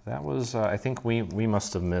 and that was I think we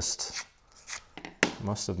must have missed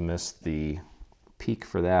the peak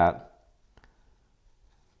for that,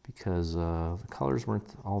 because the colors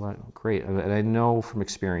weren't all that great, and I know from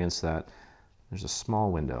experience that there's a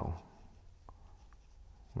small window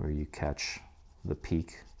where you catch the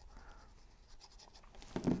peak.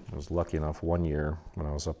 I was lucky enough one year when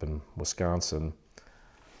I was up in Wisconsin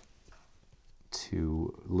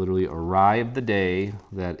to literally arrive the day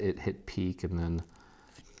that it hit peak, and then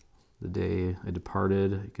the day I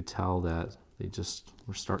departed, you could tell that they just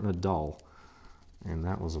were starting to dull, and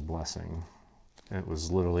that was a blessing. It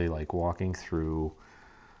was literally like walking through,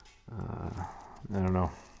 I don't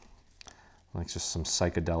know, like just some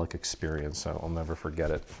psychedelic experience. I'll never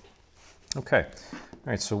forget it. Okay, all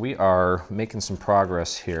right, so we are making some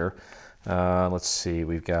progress here. Let's see,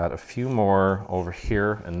 we've got a few more over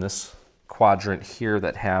here in this quadrant here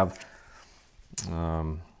that have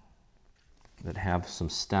some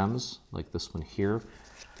stems, like this one here,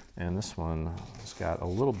 and this one has got a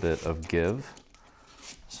little bit of give.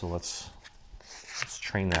 So let's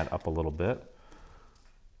train that up a little bit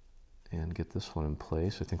and get this one in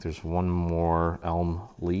place. I think there's one more elm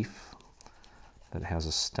leaf that has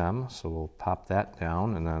a stem, so we'll pop that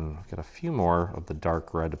down, and then get a few more of the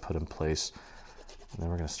dark red to put in place, and then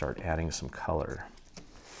we're going to start adding some color.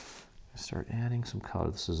 Start adding some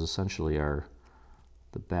color. This is essentially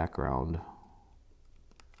the background,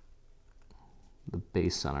 the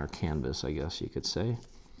base on our canvas, I guess you could say.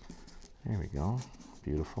 There we go,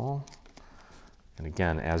 beautiful. And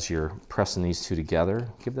again, as you're pressing these two together,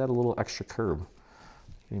 give that a little extra curve. You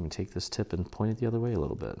can even take this tip and point it the other way a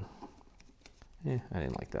little bit. I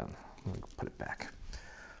didn't like that. I'm gonna put it back.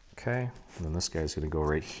 Okay, and then this guy's gonna go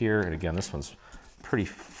right here. And again, this one's pretty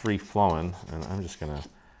free flowing, and I'm just gonna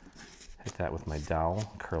hit that with my dowel,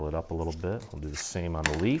 curl it up a little bit. We'll do the same on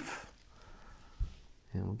the leaf,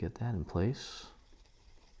 and we'll get that in place.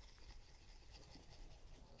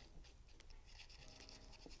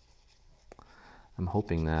 I'm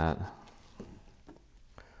hoping that, I'm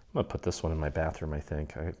gonna put this one in my bathroom, I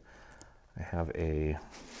think. I have a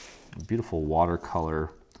beautiful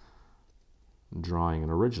watercolor drawing, an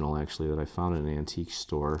original actually, that I found in an antique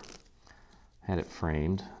store. Had it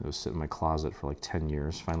framed. It was sitting in my closet for like 10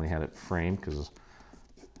 years. Finally had it framed because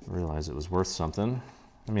I realized it was worth something.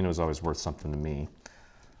 I mean, it was always worth something to me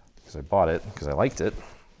because I bought it because I liked it,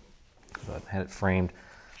 but had it framed,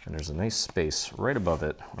 and there's a nice space right above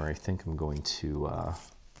it where I think I'm going to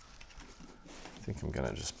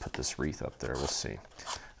just put this wreath up there. We'll see.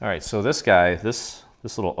 All right, so this guy, this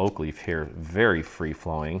little oak leaf here, very free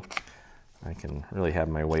flowing. I can really have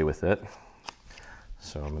my way with it.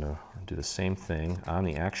 So I'm going to do the same thing on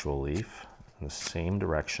the actual leaf in the same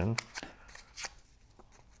direction.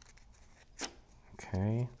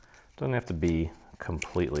 Okay, doesn't have to be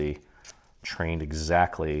completely trained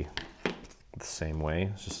exactly the same way,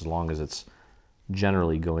 it's just as long as it's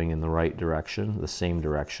generally going in the right direction, the same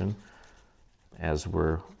direction. As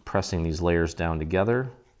we're pressing these layers down together,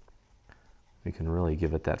 we can really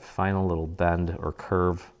give it that final little bend or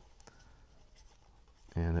curve,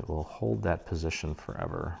 and it will hold that position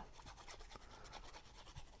forever.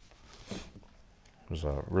 There's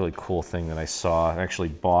a really cool thing that I saw. I actually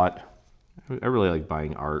bought, I really like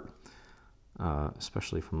buying art,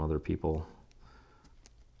 especially from other people.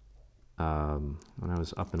 When I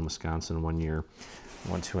was up in Wisconsin one year,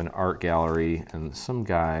 I went to an art gallery, and some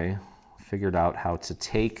guy figured out how to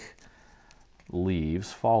take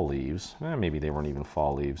leaves, fall leaves, maybe they weren't even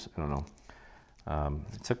fall leaves, I don't know.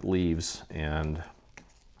 He took leaves and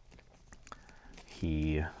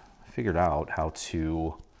he figured out how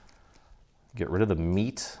to get rid of the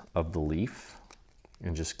meat of the leaf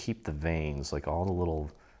and just keep the veins, like all the little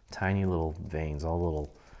tiny little veins, the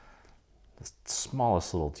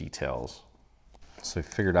smallest little details. So I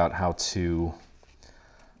figured out how to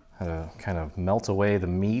kind of melt away the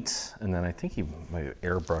meat, and then I think he might have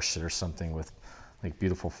airbrushed it or something with like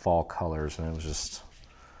beautiful fall colors, and it was just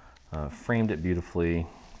framed it beautifully,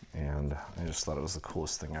 and I just thought it was the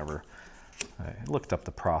coolest thing ever. I looked up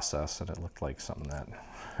the process, and it looked like something that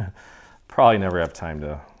probably never have time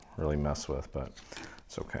to really mess with, but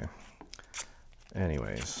it's okay.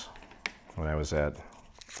 Anyways, when I was at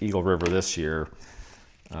Eagle River this year,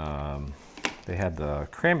 they had the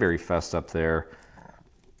Cranberry Fest up there,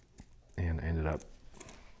 and I ended up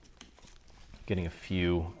getting a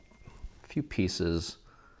few pieces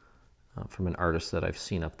from an artist that I've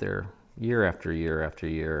seen up there year after year after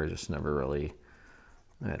year. I just never really,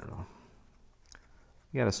 I don't know.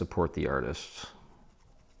 You got to support the artists.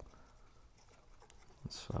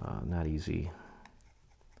 It's not easy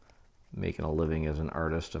making a living as an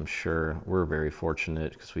artist. I'm sure we're very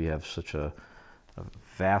fortunate because we have such a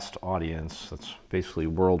vast audience that's basically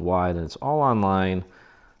worldwide, and it's all online,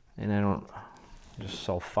 and I don't just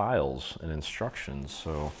sell files and instructions.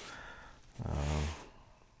 So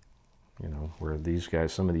you know, where these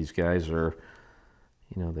guys, some of these guys are,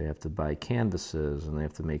 you know, they have to buy canvases and they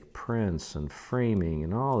have to make prints and framing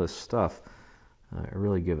and all this stuff. I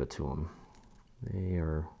really give it to them.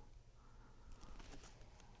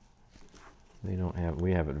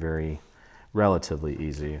 We have it very relatively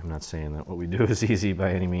easy. I'm not saying that what we do is easy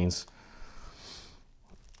by any means.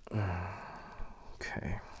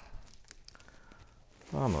 Okay.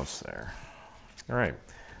 Almost there. All right.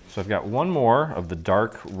 So I've got one more of the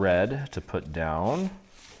dark red to put down,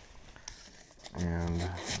 and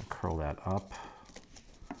I'll curl that up.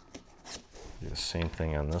 Do the same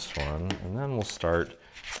thing on this one, and then we'll start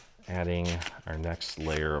adding our next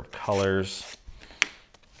layer of colors.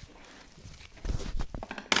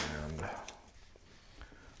 And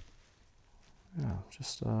yeah,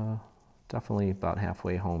 just definitely about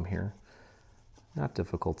halfway home here. Not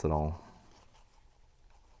difficult at all.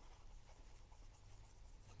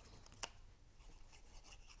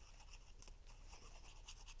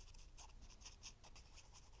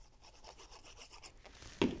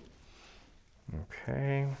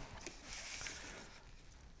 Okay,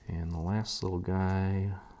 and the last little guy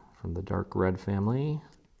from the dark red family.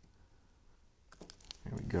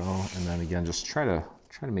 There we go. And then again, just try to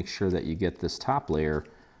make sure that you get this top layer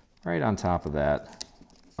right on top of that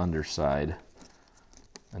underside,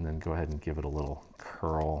 and then go ahead and give it a little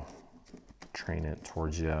curl, train it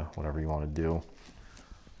towards you, whatever you want to do.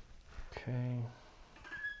 Okay.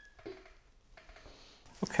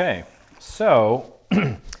 Okay, so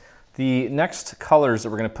the next colors that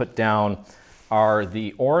we're going to put down are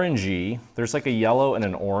the orangey. There's like a yellow and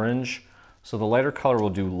an orange. So the lighter color we'll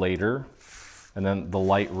do later, and then the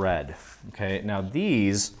light red. Okay, now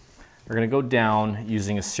these are going to go down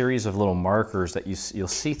using a series of little markers that you'll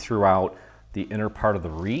see throughout the inner part of the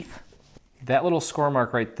wreath. That little score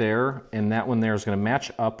mark right there and that one there is going to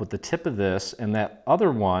match up with the tip of this, and that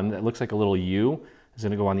other one that looks like a little U is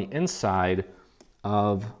going to go on the inside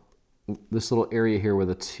of this little area here where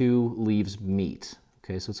the two leaves meet.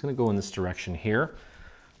 Okay, so it's going to go in this direction here.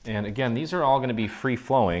 And again, these are all going to be free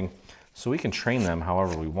flowing, so we can train them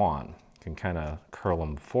however we want. You can kind of curl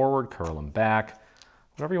them forward, curl them back,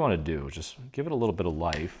 whatever you want to do. Just give it a little bit of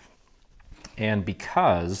life. And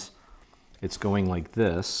because it's going like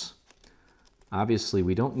this, obviously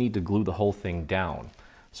we don't need to glue the whole thing down.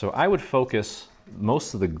 So I would focus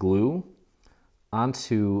most of the glue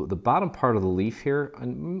onto the bottom part of the leaf here,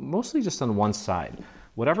 and mostly just on one side.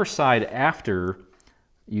 Whatever side after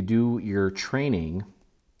you do your training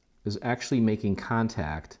is actually making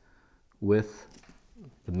contact with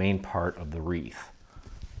the main part of the wreath.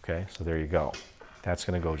 Okay, so there you go. That's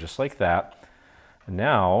going to go just like that. And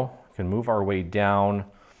now we can move our way down.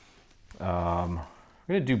 We're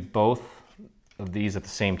going to do both of these at the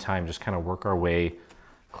same time, just kind of work our way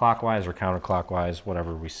clockwise or counterclockwise,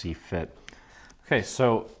 whatever we see fit. Okay,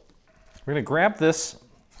 so we're going to grab this.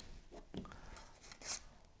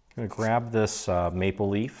 Maple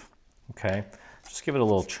leaf. Okay, just give it a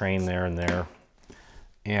little train there and there.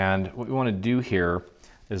 And what we want to do here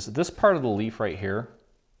is this part of the leaf right here.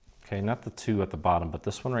 Okay, not the two at the bottom, but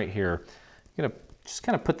this one right here. You're going to just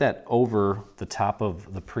kind of put that over the top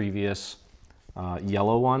of the previous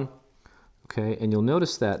yellow one. Okay, and you'll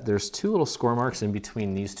notice that there's two little score marks in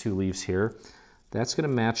between these two leaves here. That's going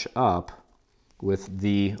to match up with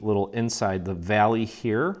the little inside, the valley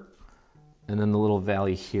here, and then the little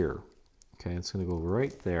valley here. Okay, it's gonna go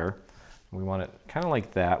right there. We want it kind of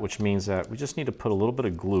like that, which means that we just need to put a little bit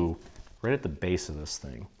of glue right at the base of this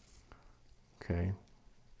thing. Okay,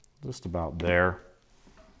 just about there.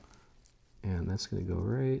 And that's gonna go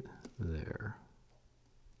right there.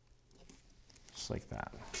 Just like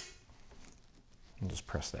that. And just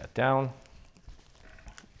press that down.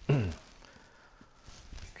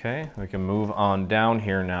 Okay, we can move on down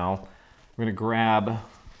here now. We're gonna grab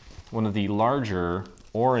one of the larger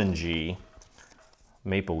orangey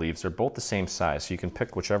maple leaves. They're both the same size, so you can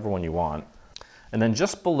pick whichever one you want. And then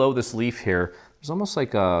just below this leaf here, there's almost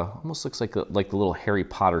like almost looks like the little Harry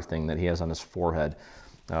Potter thing that he has on his forehead,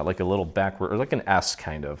 like a little backward, or like an S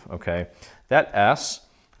kind of, okay? That S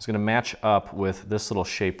is gonna match up with this little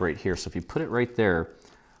shape right here. So if you put it right there,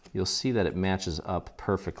 you'll see that it matches up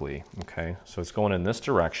perfectly, okay? So it's going in this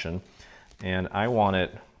direction, and I want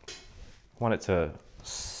it to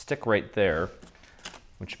stick right there,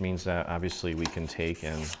 which means that obviously we can take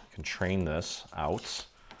and can train this out,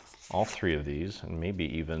 all three of these, and maybe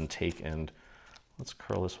even take and, let's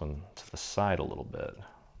curl this one to the side a little bit.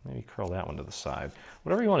 Maybe curl that one to the side.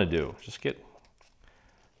 Whatever you want to do, just get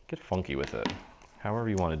funky with it, however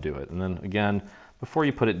you want to do it. And then again, before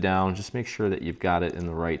you put it down, just make sure that you've got it in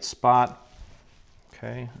the right spot.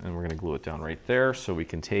 Okay, and we're gonna glue it down right there so we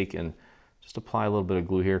can take and just apply a little bit of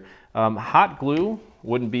glue here. Hot glue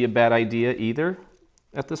wouldn't be a bad idea either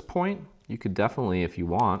at this point. You could definitely, if you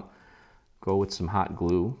want, go with some hot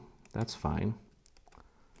glue. That's fine.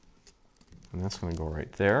 And that's gonna go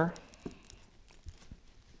right there.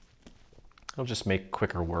 It'll just make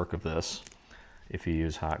quicker work of this if you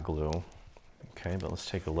use hot glue. Okay, but let's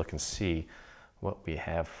take a look and see what we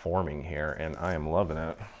have forming here, and I am loving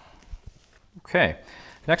it. Okay,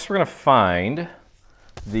 next we're gonna find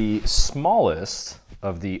the smallest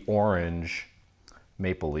of the orange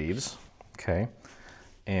maple leaves, okay?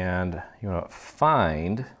 And you wanna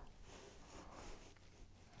find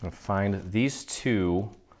these two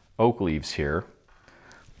oak leaves here,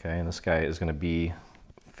 okay? And this guy is gonna be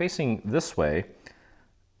facing this way,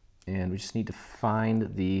 and we just need to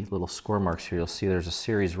find the little score marks here. You'll see there's a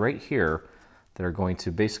series right here that are going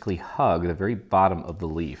to basically hug the very bottom of the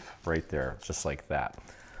leaf right there, just like that.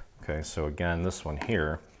 Okay, so again, this one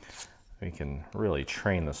here, we can really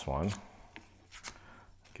train this one.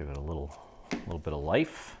 Give it a little bit of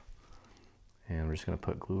life. And we're just gonna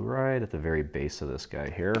put glue right at the very base of this guy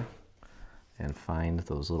here and find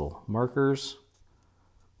those little markers.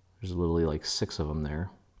 There's literally like 6 of them there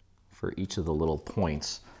for each of the little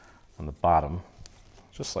points on the bottom,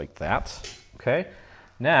 just like that, okay?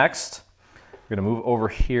 Next, we're gonna move over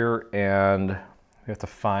here and we have to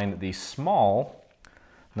find the small,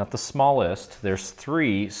 not the smallest. There's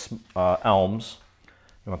 3 elms.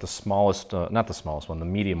 We want the smallest, not the smallest one, the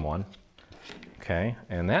medium one. Okay,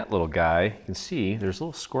 and that little guy, you can see there's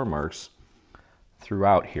little score marks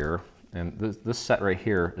throughout here. And this set right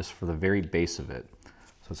here is for the very base of it.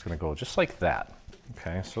 So it's gonna go just like that.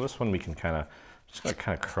 Okay, so this one we can just gonna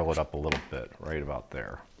kind of curl it up a little bit, right about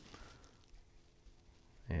there.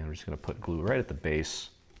 And we're just gonna put glue right at the base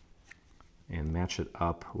and match it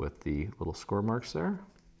up with the little score marks there.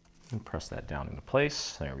 And press that down into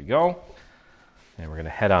place. There we go. And we're gonna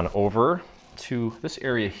head on over to this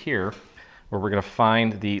area here where we're gonna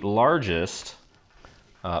find the largest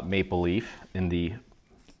maple leaf in the,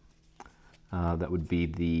 that would be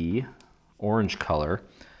the orange color,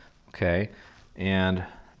 okay? And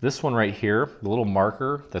this one right here, the little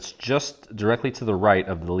marker that's just directly to the right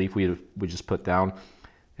of the leaf we just put down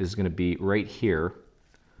is gonna be right here.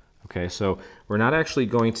 Okay, so we're not actually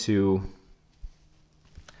going to,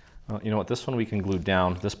 well, you know what, this one we can glue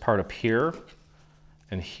down, this part up here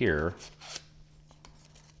and here,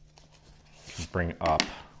 can bring up.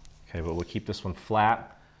 Okay, but we'll keep this one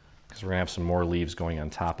flat because we're gonna have some more leaves going on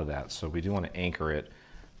top of that. So we do wanna anchor it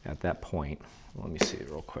at that point. Let me see it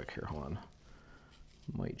real quick here, hold on.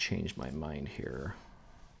 Might change my mind here.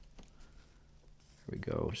 There we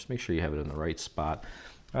go, just make sure you have it in the right spot.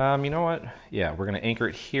 You know what? Yeah, we're gonna anchor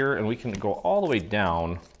it here and we can go all the way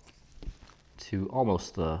down to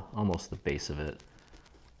almost the base of it.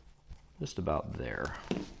 Just about there,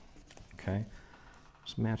 okay?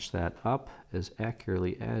 Just match that up as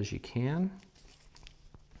accurately as you can.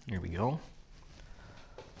 There we go.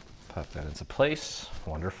 Pop that into place,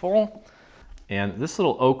 wonderful. And this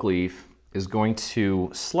little oak leaf is going to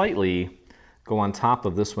slightly go on top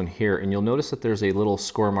of this one here, and you'll notice that there's a little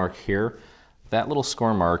score mark here. That little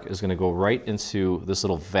score mark is gonna go right into this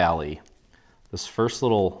little valley, this first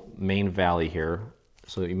little main valley here.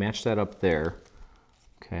 So you match that up there,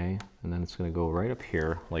 okay? And then it's gonna go right up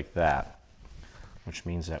here like that, which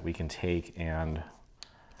means that we can take and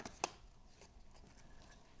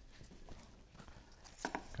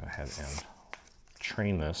ahead and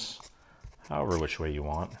train this however which way you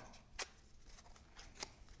want.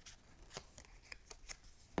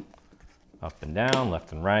 Up and down,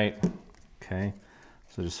 left and right. Okay,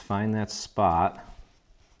 so just find that spot.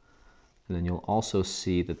 And then you'll also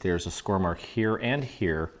see that there's a score mark here and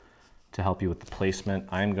here to help you with the placement.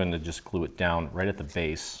 I'm going to just glue it down right at the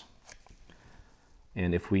base.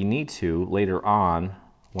 And if we need to, later on,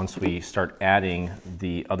 once we start adding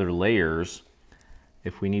the other layers,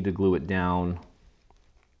 if we need to glue it down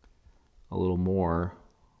a little more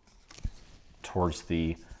towards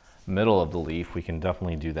the middle of the leaf, we can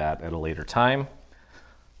definitely do that at a later time,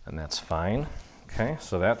 and that's fine. Okay,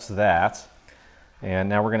 so that's that. And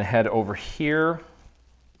now we're going to head over here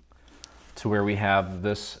to where we have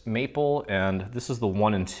this maple, and this is the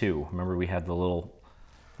 1 and 2. Remember, we had the little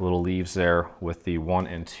leaves there with the 1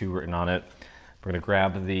 and 2 written on it. We're going to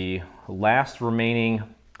grab the last remaining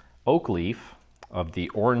oak leaf of the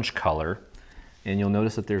orange color, and you'll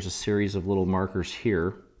notice that there's a series of little markers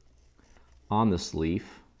here on this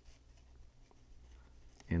leaf,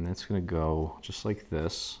 and that's going to go just like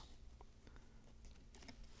this.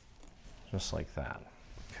 Just like that,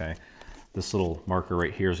 okay? This little marker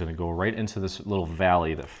right here is gonna go right into this little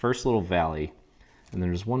valley, that first little valley, and then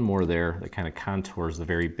there's one more there that kind of contours the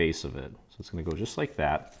very base of it. So it's gonna go just like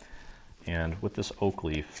that. And with this oak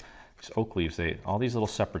leaf, these oak leaves, all these little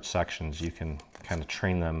separate sections, you can kind of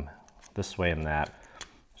train them this way and that.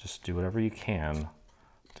 Just do whatever you can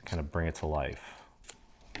to kind of bring it to life,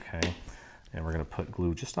 okay? And we're gonna put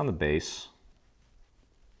glue just on the base.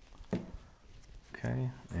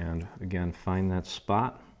 Okay, and again, find that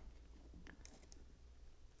spot,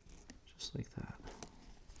 just like that.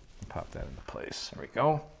 Pop that into place, there we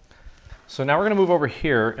go. So now we're gonna move over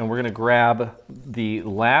here and we're gonna grab the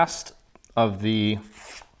last of the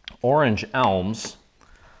orange elms,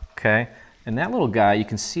 okay? And that little guy, you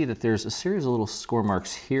can see that there's a series of little score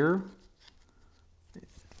marks here,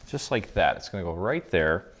 just like that. It's gonna go right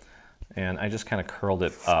there, and I just kind of curled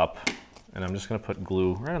it up, and I'm just gonna put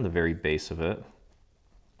glue right on the very base of it.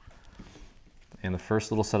 And the first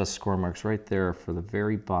little set of score marks right there for the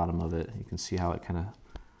very bottom of it. You can see how it kind of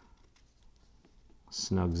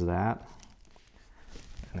snugs that.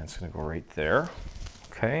 And that's gonna go right there,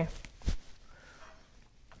 okay?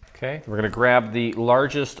 Okay, we're gonna grab the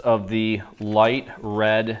largest of the light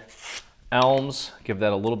red elms, give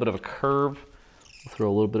that a little bit of a curve. We'll throw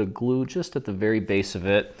a little bit of glue just at the very base of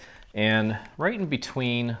it. And right in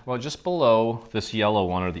between, well, just below this yellow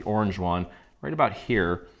one or the orange one, right about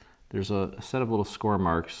here, there's a set of little score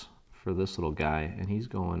marks for this little guy, and he's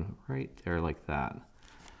going right there like that,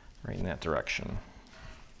 right in that direction.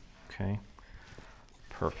 Okay,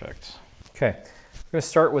 perfect. Okay, we're gonna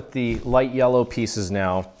start with the light yellow pieces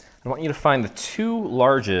now. I want you to find the 2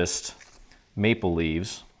 largest maple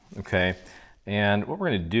leaves, okay? And what we're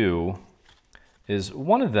gonna do is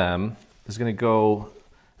one of them is gonna go,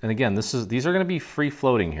 and again, these are gonna be free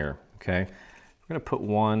floating here, okay? We're gonna put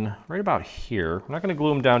one right about here. I'm not gonna glue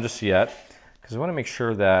them down just yet because I wanna make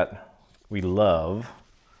sure that we love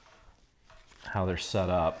how they're set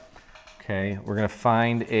up. Okay, we're gonna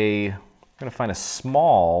find a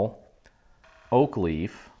small oak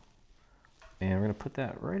leaf, and we're gonna put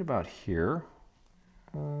that right about here.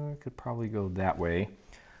 Could probably go that way,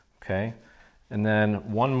 okay? And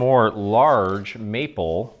then one more large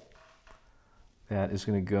maple that is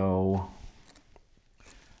gonna go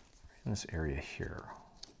in this area here.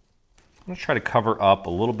 I'm gonna try to cover up a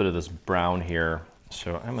little bit of this brown here.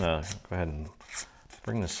 So I'm gonna go ahead and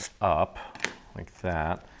bring this up like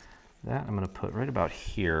that. That I'm gonna put right about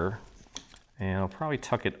here, and I'll probably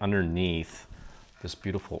tuck it underneath this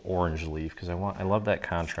beautiful orange leaf because I love that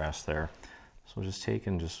contrast there. So we'll just take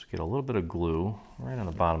and just get a little bit of glue right on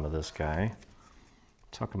the bottom of this guy.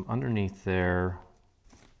 Tuck them underneath there,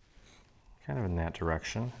 kind of in that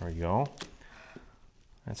direction. There we go.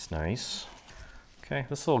 That's nice. Okay,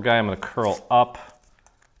 this little guy I'm gonna curl up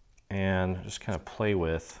and just kind of play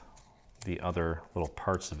with the other little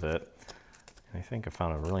parts of it. And I think I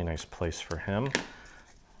found a really nice place for him.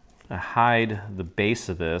 I hide the base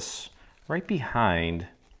of this right behind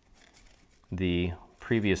the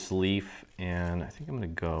previous leaf, and I think I'm gonna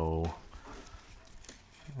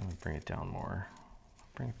bring it down more.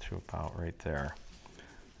 Bring it to about right there.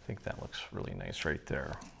 I think that looks really nice right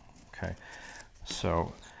there. Okay.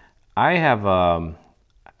 So I have a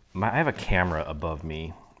camera above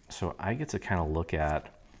me, so I get to kind of look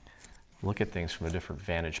at things from a different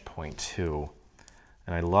vantage point too.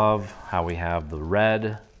 And I love how we have the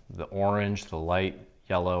red, the orange, the light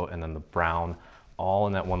yellow, and then the brown all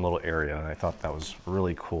in that one little area. And I thought that was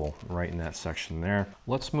really cool right in that section there.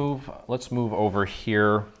 Let's move over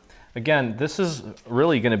here Again, this is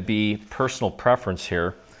really going to be personal preference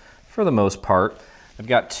here for the most part. I've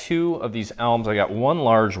got two of these elms. I got one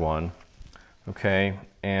large one, okay,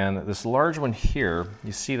 and this large one here,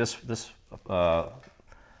 you see this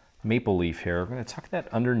maple leaf here. We're going to tuck that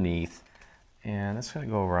underneath, and it's going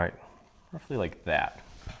to go right roughly like that,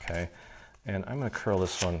 okay? And I'm going to curl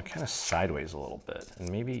this one kind of sideways a little bit, and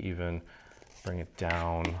maybe even bring it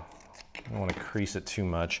down. I don't want to crease it too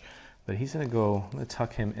much, but he's going to go, I'm going to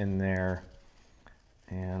tuck him in there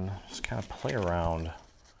and just kind of play around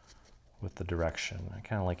with the direction. I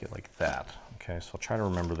kind of like it like that, okay? So I'll try to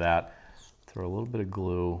remember that. Throw a little bit of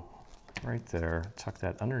glue right there, tuck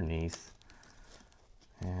that underneath,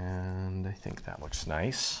 and I think that looks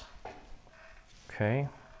nice. Okay,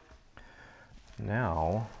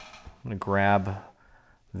 now I'm going to grab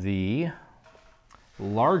the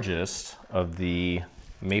largest of the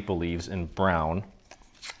maple leaves in brown.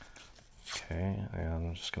 Okay, and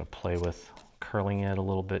I'm just going to play with curling it a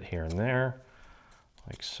little bit here and there,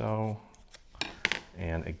 like so.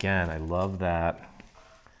 And again, I love that.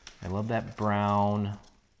 I love that brown.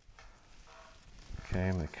 Okay,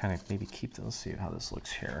 I'm going to kind of maybe keep this, let's see how this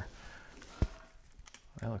looks here.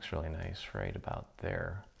 That looks really nice right about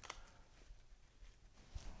there.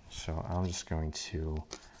 So I'm just going to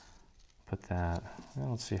put that,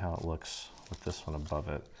 well, let's see how it looks with this one above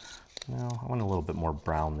it. No, I want a little bit more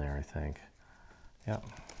brown there, I think. Yep.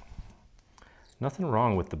 Nothing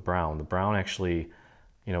wrong with the brown. The brown actually,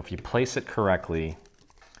 you know, if you place it correctly,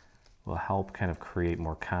 will help kind of create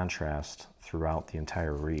more contrast throughout the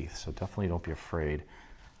entire wreath. So definitely don't be afraid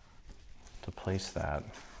to place that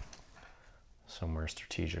somewhere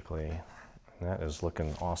strategically. And that is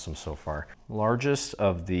looking awesome so far. Largest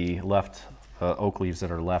of the left oak leaves that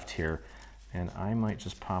are left here, and I might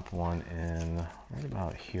just pop one in right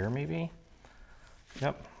about here maybe.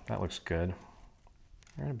 Yep, that looks good.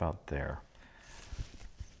 Right about there.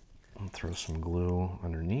 I'll throw some glue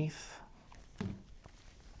underneath.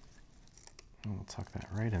 And we'll tuck that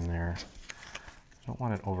right in there. I don't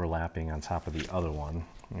want it overlapping on top of the other one.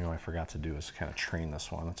 You know, I forgot to do is kind of train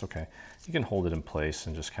this one. That's okay. You can hold it in place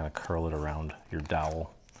and just kind of curl it around your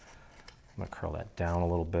dowel. I'm going to curl that down a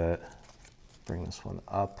little bit. Bring this one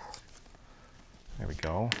up. There we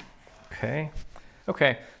go. Okay.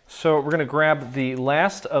 Okay, so we're going to grab the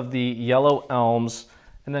last of the yellow elms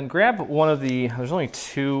and then grab one of the, there's only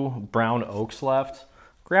two brown oaks left.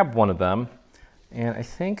 Grab one of them. And I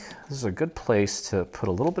think this is a good place to put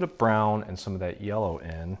a little bit of brown and some of that yellow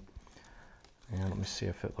in. And let me see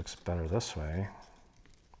if it looks better this way.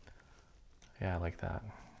 Yeah, I like that.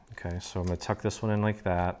 Okay, so I'm going to tuck this one in like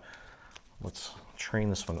that. Let's train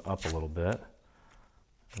this one up a little bit.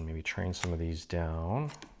 And maybe train some of these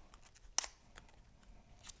down.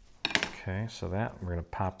 Okay, so that we're going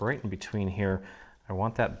to pop right in between here. I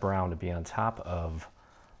want that brown to be on top of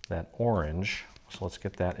that orange. So let's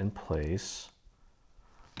get that in place.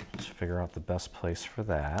 Let's figure out the best place for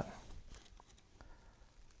that.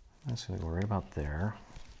 That's going to go right about there.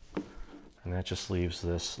 And that just leaves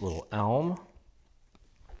this little elm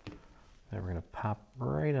that we're going to pop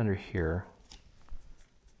right under here,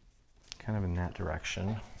 kind of in that direction.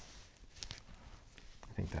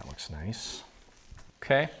 I think that looks nice.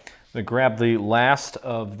 Okay, I'm going to grab the last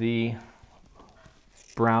of the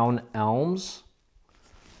brown elms.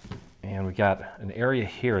 And we got an area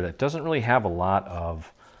here that doesn't really have a lot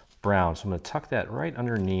of brown. So I'm going to tuck that right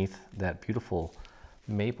underneath that beautiful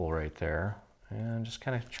maple right there. And just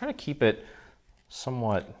kind of try to keep it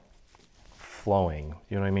somewhat flowing.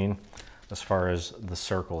 You know what I mean? As far as the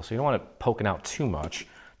circle. So you don't want it poking out too much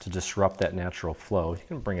to disrupt that natural flow. You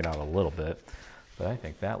can bring it out a little bit. But I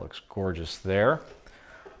think that looks gorgeous there.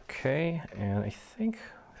 Okay, and I think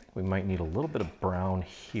we might need a little bit of brown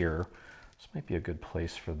here. This might be a good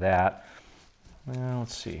place for that. Well,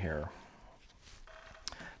 let's see here.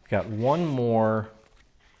 We've got one more.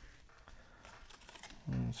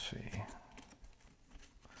 Let's see.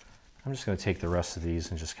 I'm just going to take the rest of these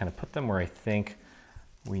and just kind of put them where I think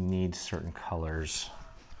we need certain colors,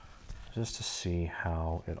 just to see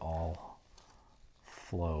how it all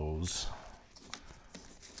flows.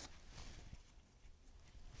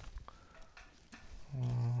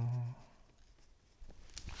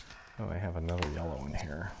 Oh, I have another yellow in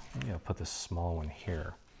here. Maybe I'll put this small one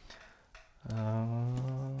here.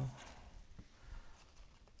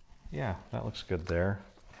 Yeah, that looks good there.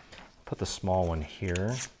 Put the small one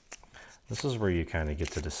here. This is where you kind of get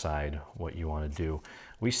to decide what you want to do.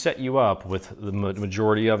 We set you up with the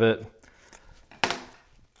majority of it,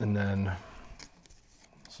 and then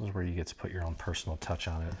this is where you get to put your own personal touch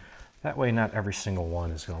on it. That way not every single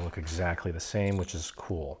one is going to look exactly the same, which is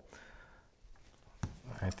cool.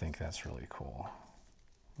 I think that's really cool.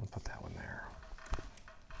 I'll put that one there.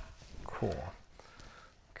 Cool.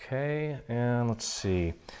 Okay, and let's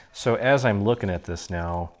see. So as I'm looking at this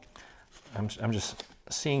now, I'm just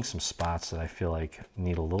seeing some spots that I feel like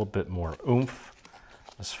need a little bit more oomph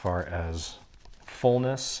as far as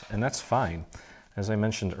fullness, and that's fine. As I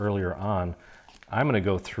mentioned earlier on, I'm going to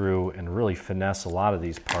go through and really finesse a lot of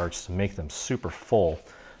these parts to make them super full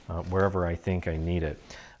wherever I think I need it.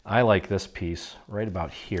 I like this piece right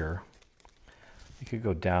about here. It could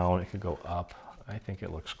go down, it could go up. I think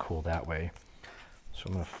it looks cool that way. So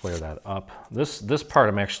I'm going to flare that up. This part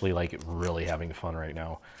I'm actually like really having fun right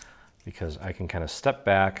now because I can kind of step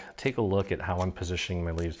back, take a look at how I'm positioning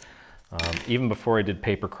my leaves. Even before I did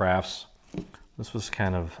paper crafts, this was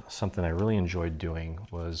kind of something I really enjoyed doing,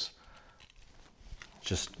 was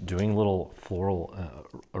just doing little floral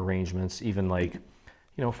arrangements, even like,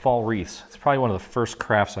 you know, fall wreaths. It's probably one of the first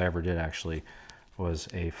crafts I ever did actually, was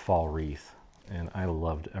a fall wreath. And I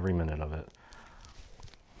loved every minute of it.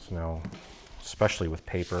 So now, especially with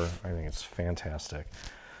paper, I think it's fantastic.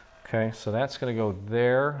 Okay, so that's gonna go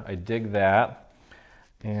there. I dig that.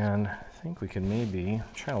 And I think we can maybe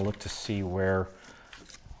try to look to see where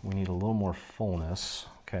we need a little more fullness.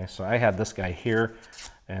 Okay, so I had this guy here,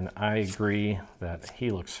 and I agree that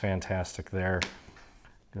he looks fantastic there. I'm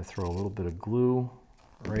gonna throw a little bit of glue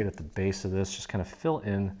right at the base of this, just kind of fill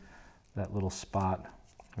in that little spot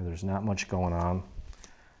where there's not much going on,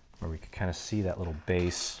 where we can kind of see that little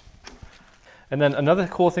base. And then another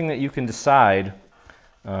cool thing that you can decide,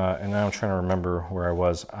 and now I'm trying to remember where I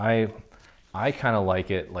was, I kind of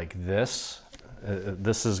like it like this.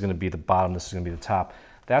 This is going to be the bottom, this is going to be the top.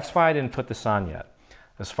 That's why I didn't put this on yet,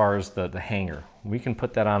 as far as the hanger. We can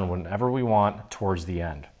put that on whenever we want towards the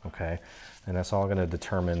end, okay? And that's all going to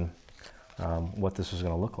determine what this is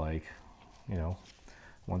going to look like, you know,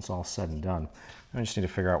 once all said and done. I just need to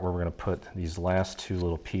figure out where we're going to put these last two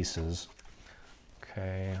little pieces.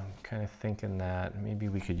 Okay, I'm kind of thinking that maybe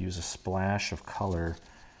we could use a splash of color.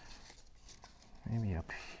 Maybe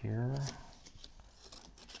up here.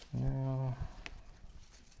 No,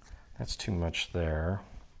 that's too much there.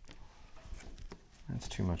 That's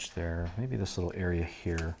too much there. Maybe this little area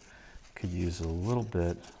here could use a little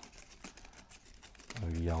bit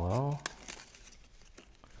of yellow.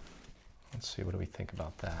 Let's see, what do we think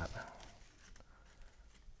about that?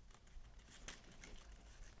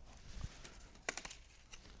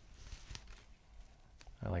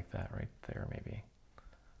 I like that right there, maybe.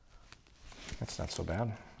 That's not so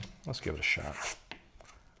bad. Let's give it a shot.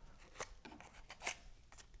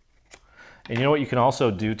 And you know what you can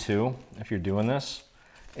also do too, if you're doing this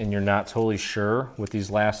and you're not totally sure with these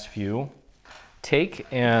last few, take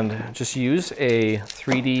and just use a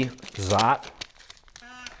 3D Zot.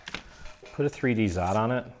 Put a 3D Zot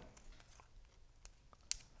on it.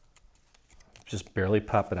 Just barely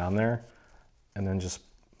pop it on there, and then just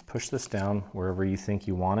push this down wherever you think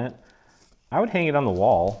you want it. I would hang it on the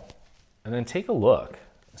wall and then take a look.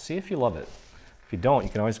 See if you love it. If you don't, you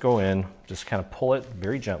can always go in, just kind of pull it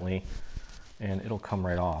very gently, and it'll come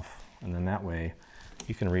right off. And then that way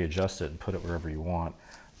you can readjust it and put it wherever you want.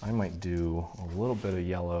 I might do a little bit of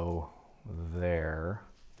yellow there.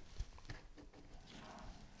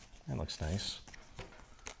 That looks nice.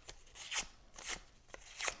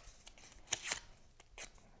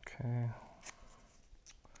 Okay.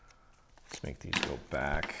 Let's make these go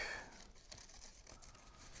back.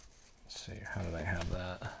 Let's see, how did I have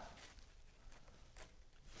that?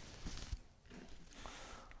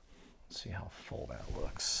 Let's see how full that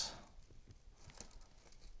looks.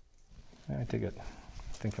 Yeah, I dig it.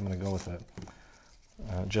 I think I'm going to go with it.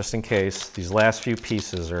 Just in case, these last few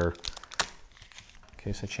pieces are, in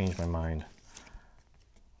case I change my mind,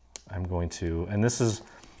 I'm going to, and this is,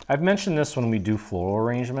 I've mentioned this when we do floral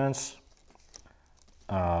arrangements.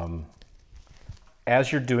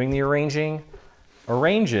 As you're doing the arranging,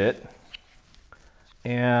 arrange it,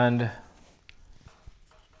 and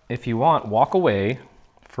if you want, walk away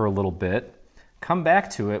for a little bit, come back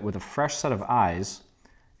to it with a fresh set of eyes,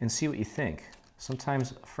 and see what you think.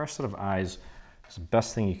 Sometimes a fresh set of eyes is the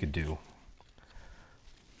best thing you could do.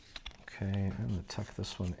 Okay, I'm gonna tuck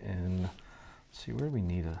this one in. Let's see, where do we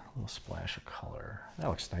need a little splash of color? That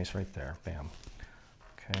looks nice right there, bam.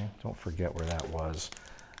 Okay, don't forget where that was.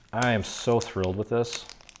 I am so thrilled with this.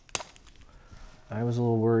 I was a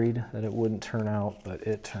little worried that it wouldn't turn out, but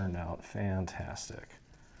it turned out fantastic.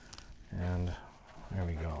 And there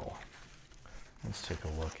we go. Let's take a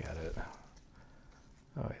look at it.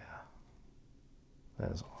 Oh yeah,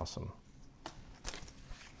 that is awesome.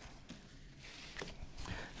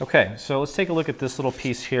 Okay, so let's take a look at this little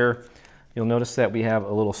piece here. You'll notice that we have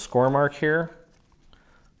a little score mark here.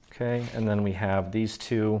 Okay, and then we have these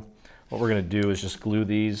two. What we're gonna do is just glue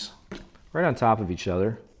these right on top of each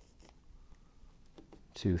other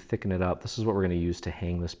to thicken it up. This is what we're gonna use to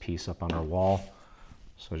hang this piece up on our wall.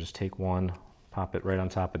 So just take one, pop it right on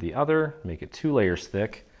top of the other, make it 2 layers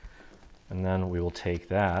thick, and then we will take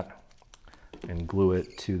that and glue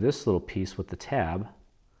it to this little piece with the tab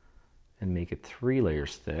and make it 3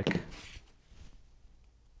 layers thick.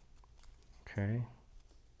 Okay.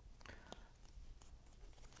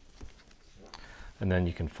 And then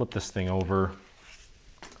you can flip this thing over.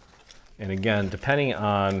 And again, depending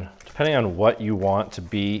on what you want to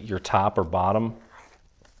be your top or bottom,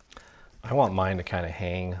 I want mine to kind of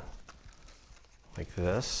hang like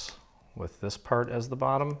this with this part as the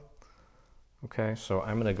bottom. Okay, so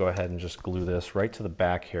I'm gonna go ahead and just glue this right to the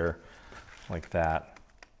back here like that.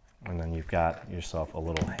 And then you've got yourself a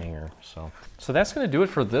little hanger. So that's gonna do it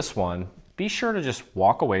for this one. Be sure to just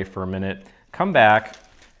walk away for a minute, come back,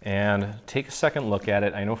 and take a second look at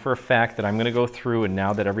it. I know for a fact that I'm gonna go through, and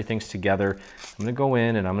now that everything's together, I'm gonna go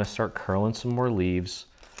in and I'm gonna start curling some more leaves,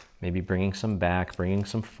 maybe bringing some back, bringing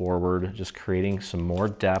some forward, just creating some more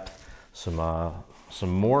depth, some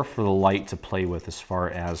more for the light to play with as far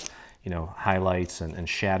as, you know, highlights and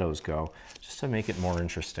shadows go, just to make it more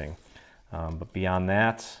interesting. But beyond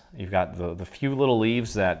that, you've got the few little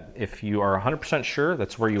leaves that if you are 100% sure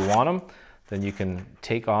that's where you want them, then you can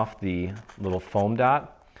take off the little foam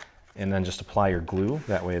dot and then just apply your glue.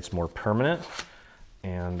 That way it's more permanent,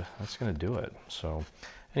 and that's gonna do it. So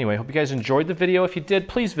anyway, hope you guys enjoyed the video. If you did,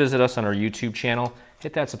 please visit us on our YouTube channel.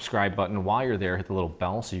 Hit that subscribe button. While you're there, hit the little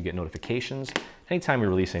bell so you get notifications anytime we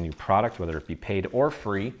release a new product, whether it be paid or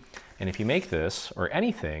free. And if you make this or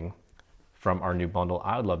anything from our new bundle,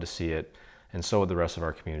 I would love to see it, and so would the rest of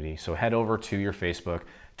our community. So head over to your Facebook,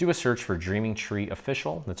 do a search for Dreaming Tree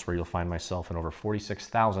Official. That's where you'll find myself and over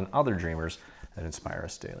 46,000 other dreamers that inspire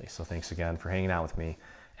us daily. So thanks again for hanging out with me.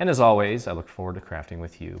 And as always, I look forward to crafting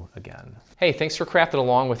with you again. Hey, thanks for crafting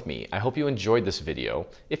along with me. I hope you enjoyed this video.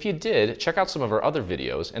 If you did, check out some of our other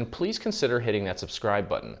videos, and please consider hitting that subscribe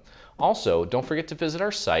button. Also, don't forget to visit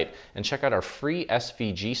our site and check out our free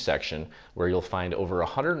SVG section, where you'll find over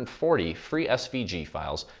 140 free SVG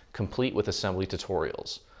files complete with assembly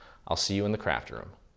tutorials. I'll see you in the craft room.